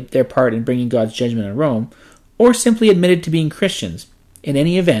to play their part in bringing God's judgment on Rome, or simply admitted to being Christians. In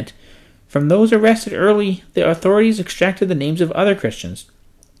any event, from those arrested early, the authorities extracted the names of other Christians.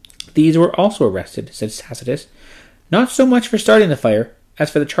 These were also arrested, says Tacitus, not so much for starting the fire, As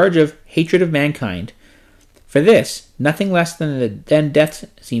for the charge of hatred of mankind, for this, nothing less than death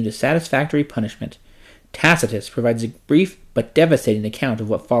seemed a satisfactory punishment. Tacitus provides a brief but devastating account of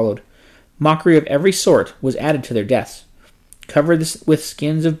what followed. Mockery of every sort was added to their deaths. Covered with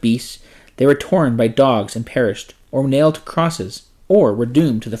skins of beasts, they were torn by dogs and perished, or nailed to crosses, or were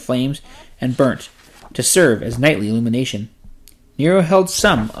doomed to the flames and burnt, to serve as nightly illumination. Nero held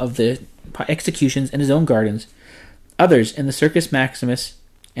some of the executions in his own gardens, others in the Circus Maximus,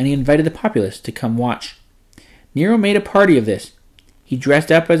 and he invited the populace to come watch. Nero made a party of this. He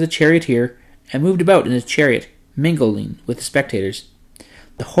dressed up as a charioteer and moved about in his chariot, mingling with the spectators.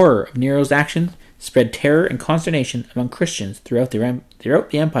 The horror of Nero's actions spread terror and consternation among Christians throughout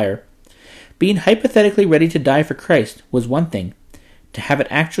the empire. Being hypothetically ready to die for Christ was one thing. To have it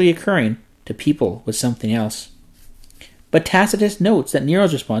actually occurring to people was something else. But Tacitus notes that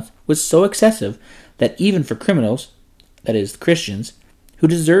Nero's response was so excessive that even for criminals, that is, Christians, who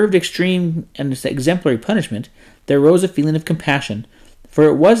deserved extreme and exemplary punishment, there arose a feeling of compassion, for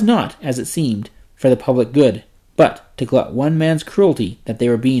it was not, as it seemed, for the public good, but to glut one man's cruelty that they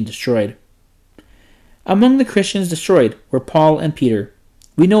were being destroyed. Among the Christians destroyed were Paul and Peter.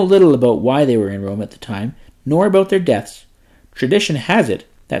 We know little about why they were in Rome at the time, nor about their deaths. Tradition has it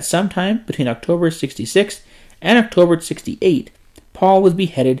that sometime between October 66 and October 68, Paul was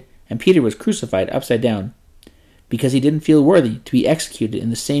beheaded and Peter was crucified upside down, because he didn't feel worthy to be executed in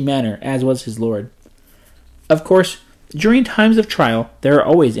the same manner as was his Lord. Of course, during times of trial, there are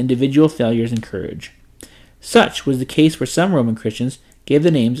always individual failures in courage. Such was the case where some Roman Christians gave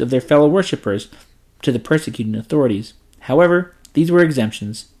the names of their fellow worshippers to the persecuting authorities. However, these were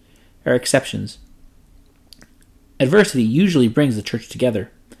exceptions. Adversity usually brings the church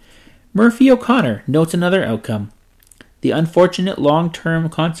together. Murphy O'Connor notes another outcome. The unfortunate long-term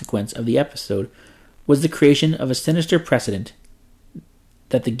consequence of the episode was the creation of a sinister precedent,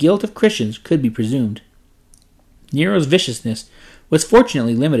 that the guilt of Christians could be presumed. Nero's viciousness was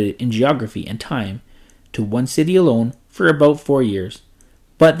fortunately limited in geography and time to one city alone for about 4 years,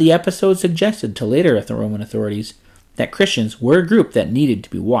 but the episode suggested to later Roman authorities that Christians were a group that needed to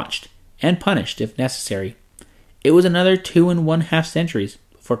be watched and punished if necessary. It was another 2.5 centuries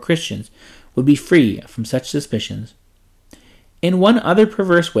before Christians would be free from such suspicions. In one other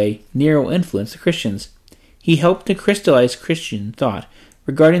perverse way, Nero influenced the Christians. He helped to crystallize Christian thought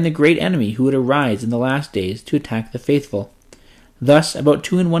regarding the great enemy who would arise in the last days to attack the faithful. Thus, about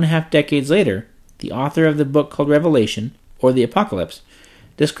 2.5 decades later, the author of the book called Revelation, or the Apocalypse,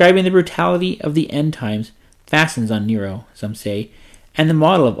 describing the brutality of the end times, fastens on Nero, some say, and the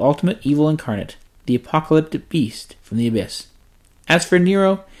model of ultimate evil incarnate, the apocalyptic beast from the abyss. As for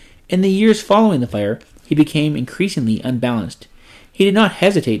Nero, in the years following the fire, he became increasingly unbalanced. He did not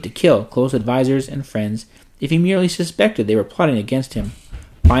hesitate to kill close advisors and friends if he merely suspected they were plotting against him.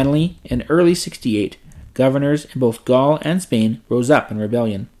 Finally, in early 68, governors in both Gaul and Spain rose up in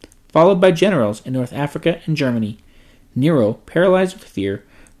rebellion, followed by generals in North Africa and Germany. Nero, paralyzed with fear,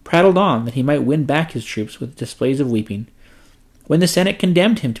 prattled on that he might win back his troops with displays of weeping. When the Senate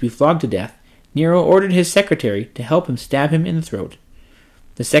condemned him to be flogged to death, Nero ordered his secretary to help him stab him in the throat.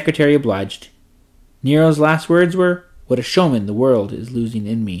 The secretary obliged. Nero's last words were, "What a showman the world is losing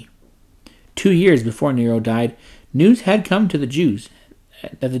in me." 2 years before Nero died, news had come to the Jews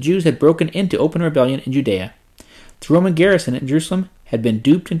that the Jews had broken into open rebellion in Judea. The Roman garrison in Jerusalem had been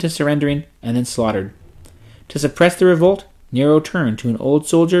duped into surrendering and then slaughtered. To suppress the revolt, Nero turned to an old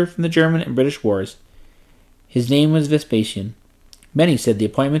soldier from the German and British wars. His name was Vespasian. Many said the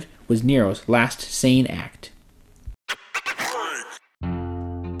appointment was Nero's last sane act.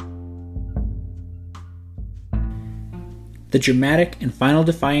 The dramatic and final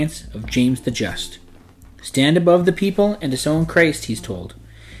defiance of James the Just. Stand above the people and disown Christ, he's told.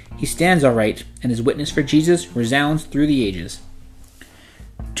 He stands all right, and his witness for Jesus resounds through the ages.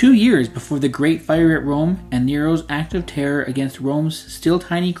 2 years before the Great Fire at Rome and Nero's act of terror against Rome's still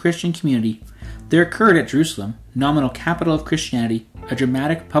tiny Christian community, there occurred at Jerusalem, nominal capital of Christianity, a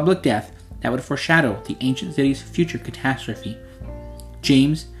dramatic public death that would foreshadow the ancient city's future catastrophe.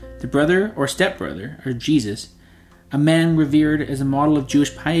 James, the brother or stepbrother of Jesus, a man revered as a model of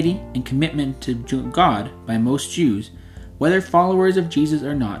Jewish piety and commitment to God by most Jews, whether followers of Jesus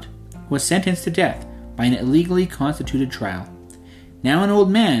or not, was sentenced to death by an illegally constituted trial. Now an old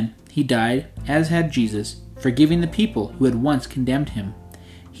man, he died, as had Jesus, forgiving the people who had once condemned him.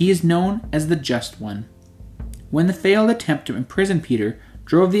 He is known as the Just One. When the failed attempt to imprison Peter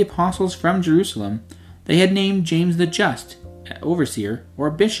drove the apostles from Jerusalem, they had named James the Just, overseer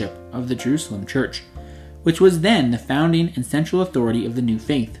or bishop of the Jerusalem church, which was then the founding and central authority of the new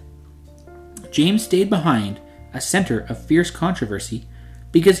faith. James stayed behind, a center of fierce controversy,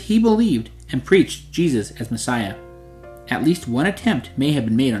 because he believed and preached Jesus as Messiah. At least one attempt may have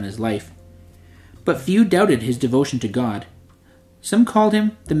been made on his life. But few doubted his devotion to God. Some called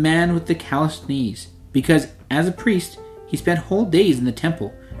him the man with the calloused knees, because as a priest, he spent whole days in the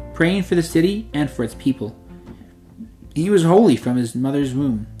temple, praying for the city and for its people. He was holy from his mother's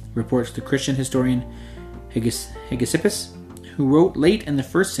womb, reports the Christian historian Hegesippus, who wrote late in the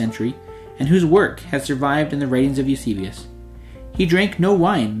 1st century and whose work has survived in the writings of Eusebius. He drank no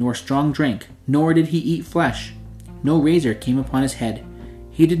wine nor strong drink, nor did he eat flesh. No razor came upon his head.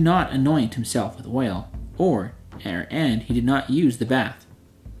 He did not anoint himself with oil, and he did not use the bath.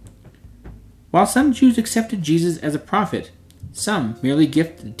 While some Jews accepted Jesus as a prophet, some merely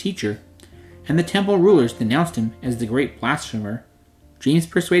gifted a teacher, and the temple rulers denounced him as the great blasphemer, James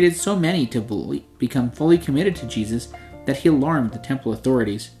persuaded so many to become fully committed to Jesus that he alarmed the temple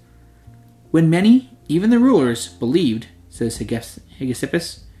authorities. When many, even the rulers, believed, says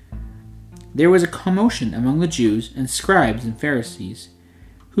Hegesippus, there was a commotion among the Jews and scribes and Pharisees,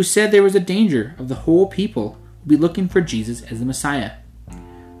 who said there was a danger of the whole people would be looking for Jesus as the Messiah.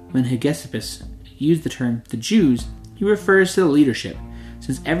 When Hegesippus used the term the Jews, he refers to the leadership,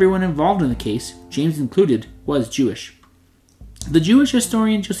 since everyone involved in the case, James included, was Jewish. The Jewish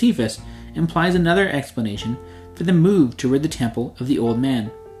historian Josephus implies another explanation for the move toward the temple of the old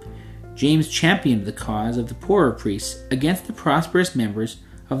man. James championed the cause of the poorer priests against the prosperous members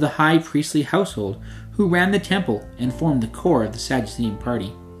of the high priestly household who ran the temple and formed the core of the Sadducean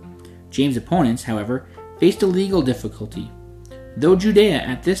party. James' opponents, however, faced a legal difficulty. Though Judea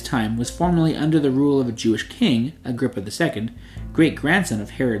at this time was formerly under the rule of a Jewish king, Agrippa II, great-grandson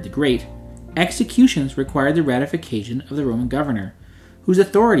of Herod the Great, executions required the ratification of the Roman governor, whose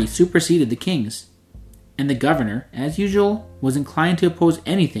authority superseded the king's. And the governor, as usual, was inclined to oppose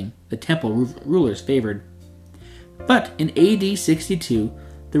anything the temple rulers favored. But in AD 62,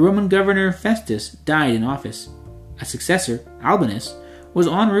 the Roman governor Festus died in office. A successor, Albinus, was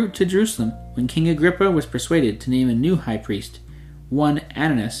en route to Jerusalem when King Agrippa was persuaded to name a new high priest, one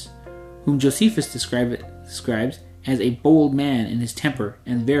Ananus, whom Josephus describes as a bold man in his temper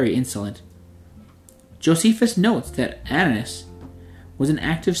and very insolent. Josephus notes that Ananus was an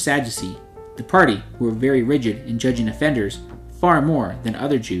active Sadducee, the party who were very rigid in judging offenders far more than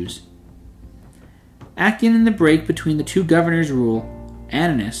other Jews. Acting in the break between the two governors' rule,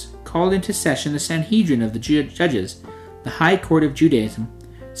 Ananus called into session the Sanhedrin of the Judges, the high court of Judaism,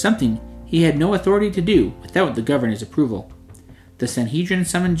 something he had no authority to do without the governor's approval. The Sanhedrin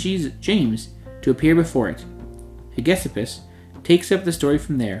summoned James to appear before it. Hegesippus takes up the story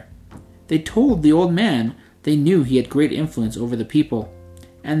from there. They told the old man they knew he had great influence over the people,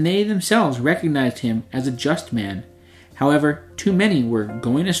 and they themselves recognized him as a just man. However, too many were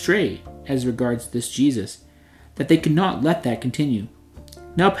going astray as regards this Jesus, that they could not let that continue.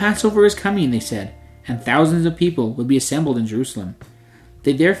 Now Passover is coming, they said, and thousands of people would be assembled in Jerusalem.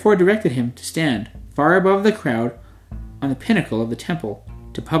 They therefore directed him to stand far above the crowd on the pinnacle of the temple,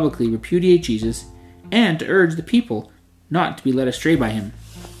 to publicly repudiate Jesus, and to urge the people not to be led astray by him.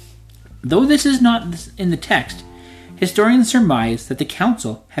 Though this is not in the text, historians surmise that the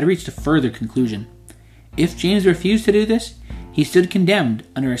council had reached a further conclusion. If James refused to do this, he stood condemned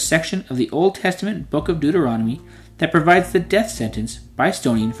under a section of the Old Testament book of Deuteronomy that provides the death sentence by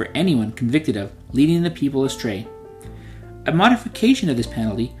stoning for anyone convicted of leading the people astray. A modification of this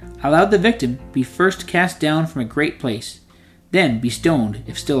penalty allowed the victim be first cast down from a great place, then be stoned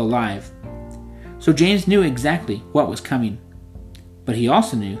if still alive. So James knew exactly what was coming. But he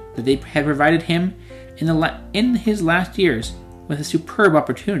also knew that they had provided him in his last years with a superb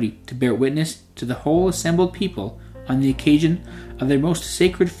opportunity to bear witness to the whole assembled people on the occasion of their most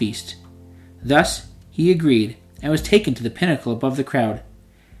sacred feast. Thus he agreed and was taken to the pinnacle above the crowd.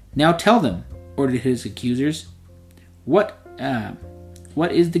 "Now tell them," ordered his accusers, what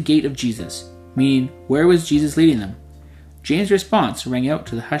is the gate of Jesus?" Meaning, where was Jesus leading them? James' response rang out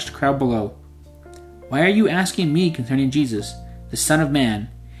to the hushed crowd below. "Why are you asking me concerning Jesus, the Son of Man?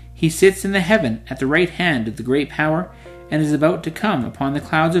 He sits in the heaven at the right hand of the great power and is about to come upon the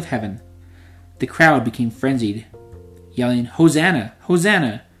clouds of heaven." The crowd became frenzied, yelling, "Hosanna!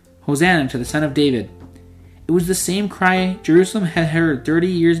 Hosanna! Hosanna to the Son of David!" It was the same cry Jerusalem had heard 30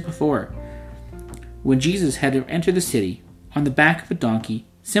 years before, when Jesus had entered the city on the back of a donkey,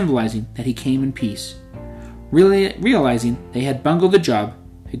 symbolizing that he came in peace. Realizing they had bungled the job,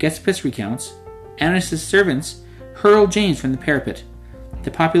 Hegesippus recounts, Ananus' servants hurled James from the parapet.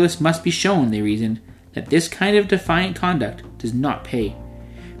 The populace must be shown, they reasoned, that this kind of defiant conduct does not pay.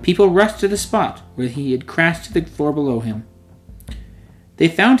 People rushed to the spot where he had crashed to the floor below him. They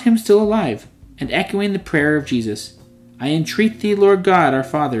found him still alive, and echoing the prayer of Jesus, I entreat thee, Lord God, our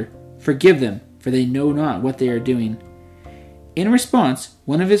Father, forgive them, for they know not what they are doing." In response,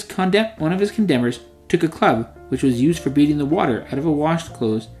 one of his condemners took a club, which was used for beating the water out of a washed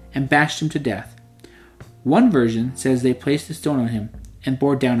clothes, and bashed him to death. One version says they placed a stone on him and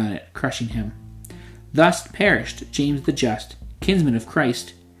bore down on it, crushing him. Thus perished James the Just, kinsman of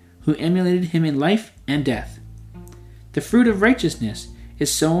Christ, who emulated him in life and death. "The fruit of righteousness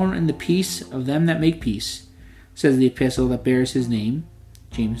is sown in the peace of them that make peace," says the epistle that bears his name,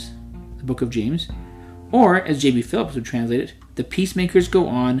 James, the book of James. Or, as J.B. Phillips would translate it, "The peacemakers go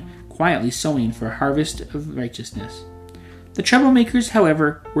on quietly sowing for a harvest of righteousness." The troublemakers,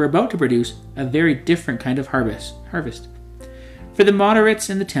 however, were about to produce a very different kind of harvest. For the moderates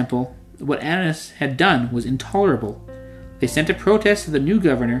in the temple, what Annas had done was intolerable. They sent a protest to the new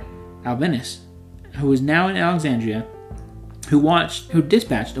governor, Albinus, who was now in Alexandria, who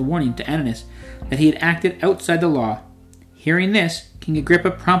dispatched a warning to Annas that he had acted outside the law. Hearing this, King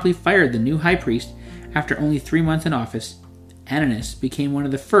Agrippa promptly fired the new high priest after only 3 months in office. Annas became one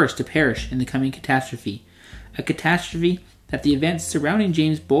of the first to perish in the coming catastrophe, a catastrophe that the events surrounding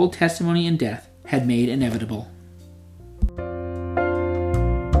James' bold testimony and death had made inevitable.